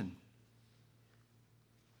affliction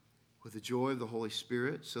with the joy of the Holy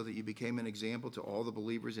Spirit, so that you became an example to all the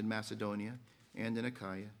believers in Macedonia and in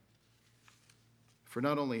Achaia. For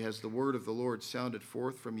not only has the word of the Lord sounded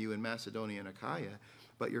forth from you in Macedonia and Achaia,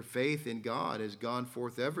 but your faith in God has gone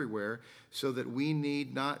forth everywhere, so that we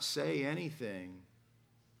need not say anything.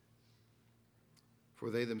 For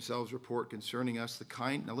they themselves report concerning us the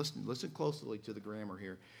kind... Now listen closely to the grammar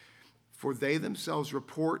here. For they themselves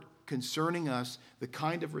report concerning us the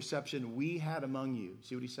kind of reception we had among you.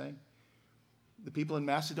 See what he's saying? The people in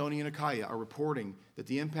Macedonia and Achaia are reporting that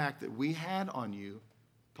the impact that we had on you,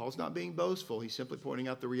 Paul's not being boastful. He's simply pointing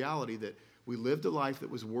out the reality that we lived a life that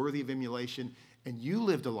was worthy of emulation, and you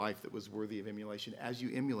lived a life that was worthy of emulation as you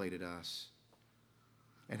emulated us.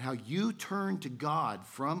 And how you turned to God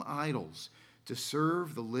from idols to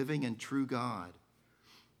serve the living and true God,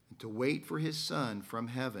 and to wait for his Son from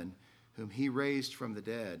heaven, whom he raised from the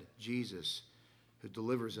dead, Jesus, who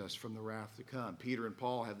delivers us from the wrath to come. Peter and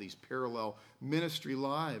Paul have these parallel ministry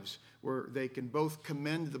lives where they can both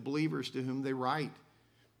commend the believers to whom they write,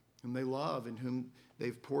 whom they love, and whom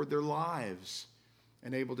they've poured their lives,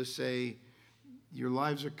 and able to say, your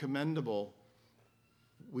lives are commendable.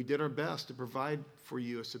 We did our best to provide for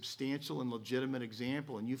you a substantial and legitimate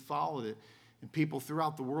example, and you followed it, and people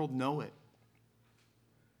throughout the world know it.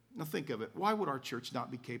 Now think of it. Why would our church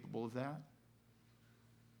not be capable of that?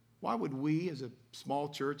 Why would we, as a small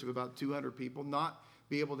church of about 200 people, not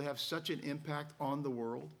be able to have such an impact on the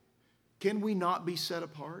world? Can we not be set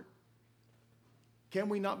apart? Can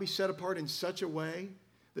we not be set apart in such a way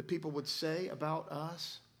that people would say about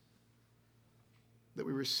us that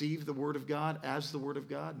we received the Word of God as the Word of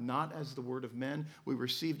God, not as the word of men? We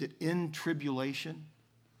received it in tribulation.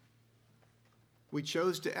 We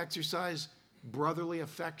chose to exercise brotherly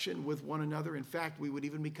affection with one another. In fact, we would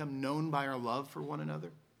even become known by our love for one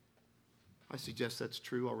another. I suggest that's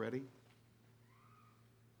true already.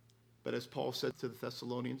 But as Paul said to the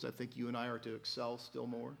Thessalonians, I think you and I are to excel still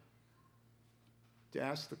more. To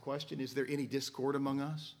ask the question, is there any discord among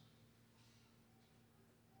us?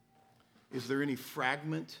 Is there any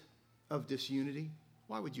fragment of disunity?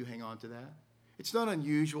 Why would you hang on to that? It's not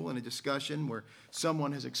unusual in a discussion where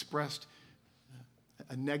someone has expressed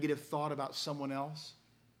a negative thought about someone else,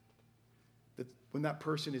 that when that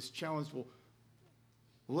person is challenged, well,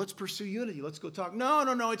 let's pursue unity. Let's go talk. No,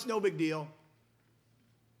 it's no big deal.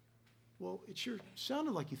 Well, it sure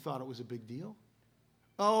sounded like you thought it was a big deal.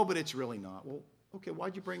 Oh, but it's really not. Well, okay,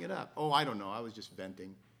 why'd you bring it up? Oh, I don't know. I was just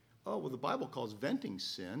venting. Oh, well, the Bible calls venting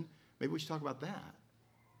sin. Maybe we should talk about that.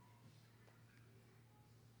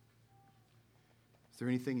 Is there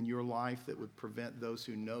anything in your life that would prevent those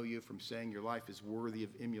who know you from saying your life is worthy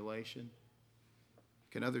of emulation?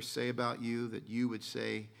 Can others say about you that you would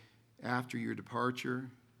say after your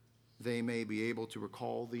departure, they may be able to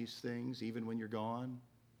recall these things even when you're gone?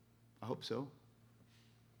 I hope so.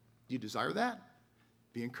 Do you desire that?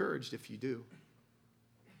 Be encouraged if you do.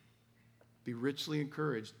 Be richly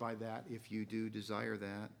encouraged by that if you do desire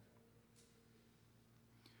that.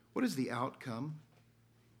 What is the outcome?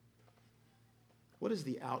 What is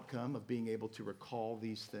the outcome of being able to recall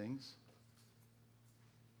these things?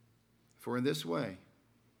 For in this way,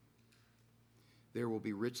 there will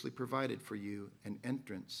be richly provided for you an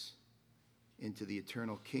entrance into the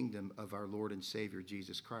eternal kingdom of our Lord and Savior,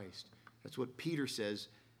 Jesus Christ. That's what Peter says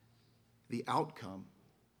the outcome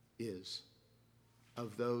is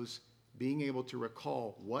of those being able to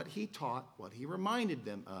recall what he taught, what he reminded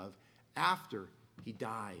them of after he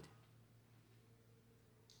died.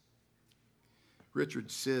 Richard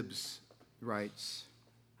Sibbes writes,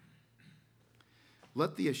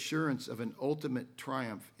 "Let the assurance of an ultimate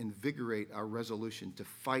triumph invigorate our resolution to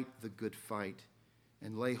fight the good fight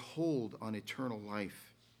and lay hold on eternal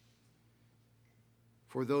life.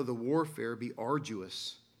 For though the warfare be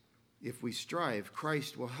arduous, if we strive,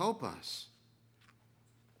 Christ will help us.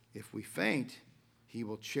 If we faint, he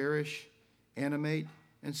will cherish, animate,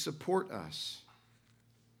 and support us.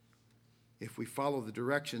 If we follow the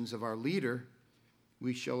directions of our leader,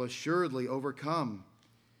 we shall assuredly overcome,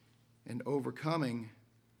 and overcoming,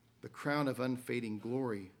 the crown of unfading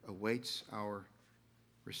glory awaits our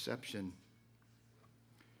reception."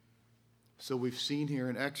 So we've seen here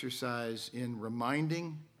an exercise in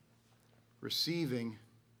reminding, receiving,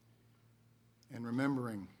 and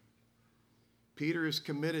remembering. Peter is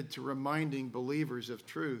committed to reminding believers of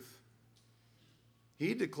truth.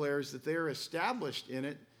 He declares that they are established in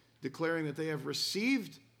it, declaring that they have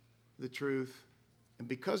received the truth, and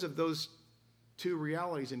because of those two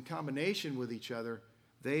realities in combination with each other,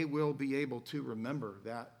 they will be able to remember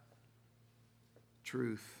that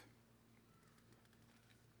truth.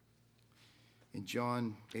 In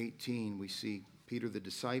John 18, we see Peter the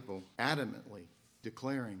disciple adamantly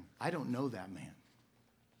declaring, "I don't know that man."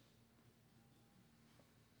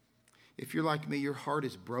 If you're like me, your heart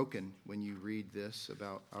is broken when you read this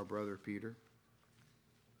about our brother Peter.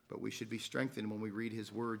 But we should be strengthened when we read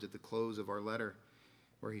his words at the close of our letter,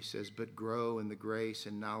 where he says, "But grow in the grace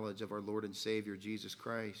and knowledge of our Lord and Savior, Jesus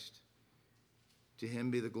Christ. To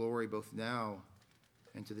him be the glory both now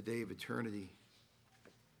and to the day of eternity.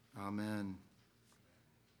 Amen."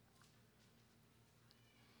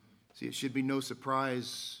 See, it should be no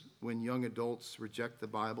surprise when young adults reject the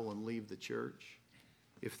Bible and leave the church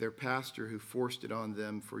if their pastor who forced it on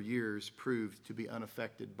them for years proved to be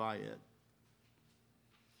unaffected by it.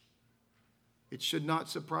 It should not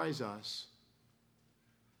surprise us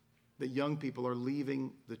that young people are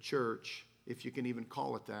leaving the church, if you can even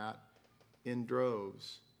call it that, in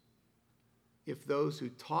droves. If those who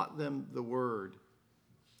taught them the word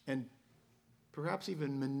and perhaps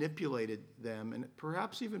even manipulated them and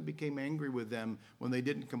perhaps even became angry with them when they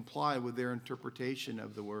didn't comply with their interpretation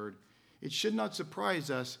of the word, it should not surprise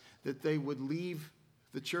us that they would leave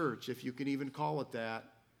the church, if you can even call it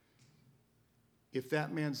that, if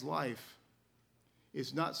that man's life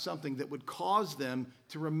is not something that would cause them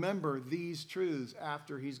to remember these truths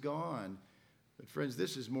after he's gone. But friends,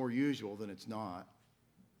 this is more usual than it's not.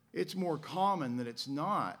 It's more common than it's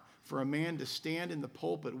not for a man to stand in the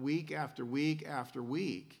pulpit week after week after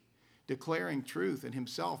week, declaring truth and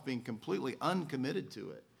himself being completely uncommitted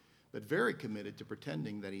to it, but very committed to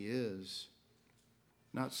pretending that he is.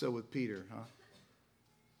 Not so with Peter, huh?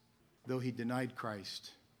 Though he denied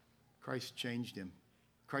Christ, Christ changed him.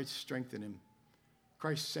 Christ strengthened him.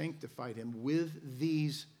 Christ sanctified him with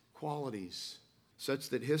these qualities, such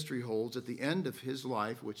that history holds at the end of his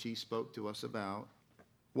life, which he spoke to us about,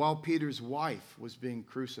 while Peter's wife was being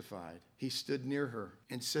crucified, he stood near her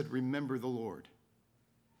and said, "Remember the Lord.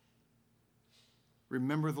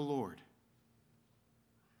 Remember the Lord."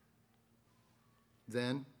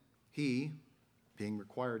 Then he, being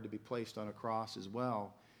required to be placed on a cross as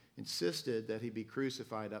well, insisted that he be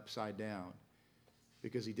crucified upside down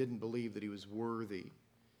because he didn't believe that he was worthy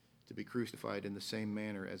to be crucified in the same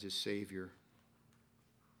manner as his Savior.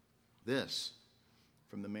 This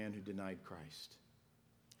from the man who denied Christ.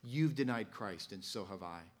 You've denied Christ, and so have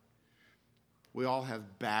I. We all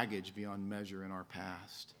have baggage beyond measure in our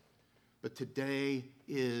past. But today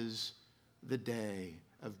is the day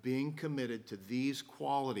of being committed to these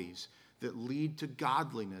qualities that lead to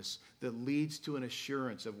godliness, that leads to an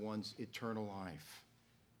assurance of one's eternal life.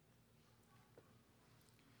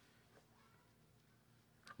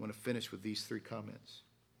 I want to finish with these 3 comments.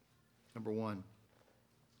 Number 1,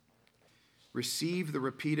 receive the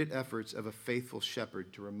repeated efforts of a faithful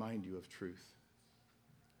shepherd to remind you of truth.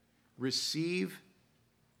 Receive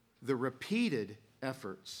the repeated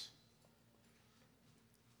efforts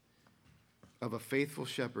of a faithful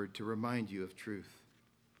shepherd to remind you of truth.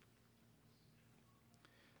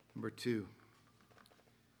 Number 2,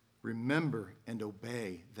 remember and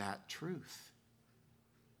obey that truth.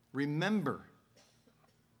 Remember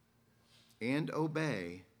and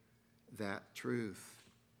obey that truth.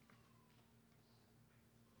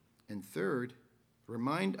 And third,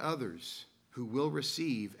 remind others who will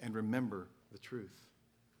receive and remember the truth.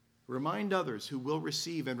 Remind others who will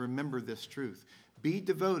receive and remember this truth. Be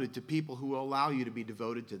devoted to people who will allow you to be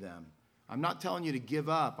devoted to them. I'm not telling you to give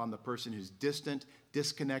up on the person who's distant,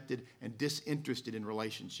 disconnected, and disinterested in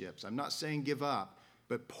relationships. I'm not saying give up,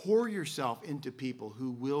 but pour yourself into people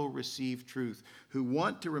who will receive truth, who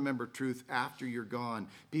want to remember truth after you're gone,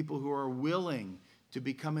 people who are willing to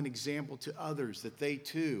become an example to others that they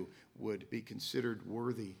too would be considered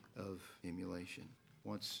worthy of emulation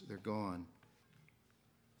once they're gone.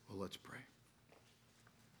 Well, let's pray.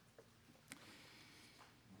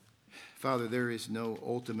 Father, there is no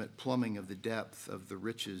ultimate plumbing of the depth of the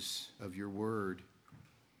riches of your word,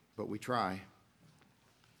 but we try.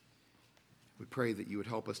 We pray that you would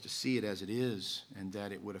help us to see it as it is and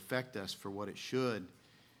that it would affect us for what it should,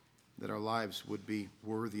 that our lives would be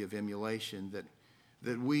worthy of emulation,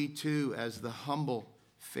 that we too, as the humble,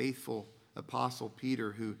 faithful Apostle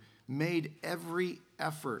Peter, who made every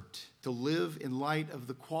effort to live in light of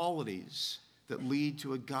the qualities that lead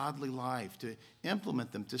to a godly life, to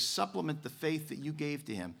implement them, to supplement the faith that you gave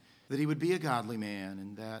to him, that he would be a godly man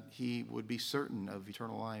and that he would be certain of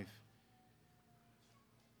eternal life.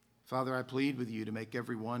 Father, I plead with you to make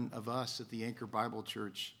every one of us at the Anchor Bible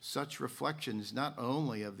Church such reflections not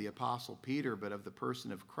only of the Apostle Peter, but of the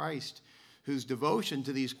person of Christ, whose devotion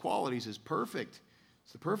to these qualities is perfect.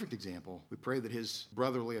 It's the perfect example. We pray that his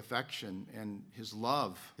brotherly affection and his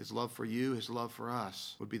love for you, his love for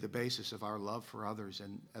us, would be the basis of our love for others.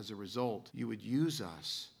 And as a result, you would use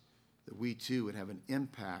us, that we too would have an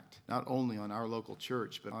impact, not only on our local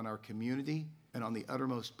church, but on our community and on the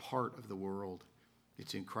uttermost part of the world.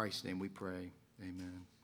 It's in Christ's name we pray. Amen.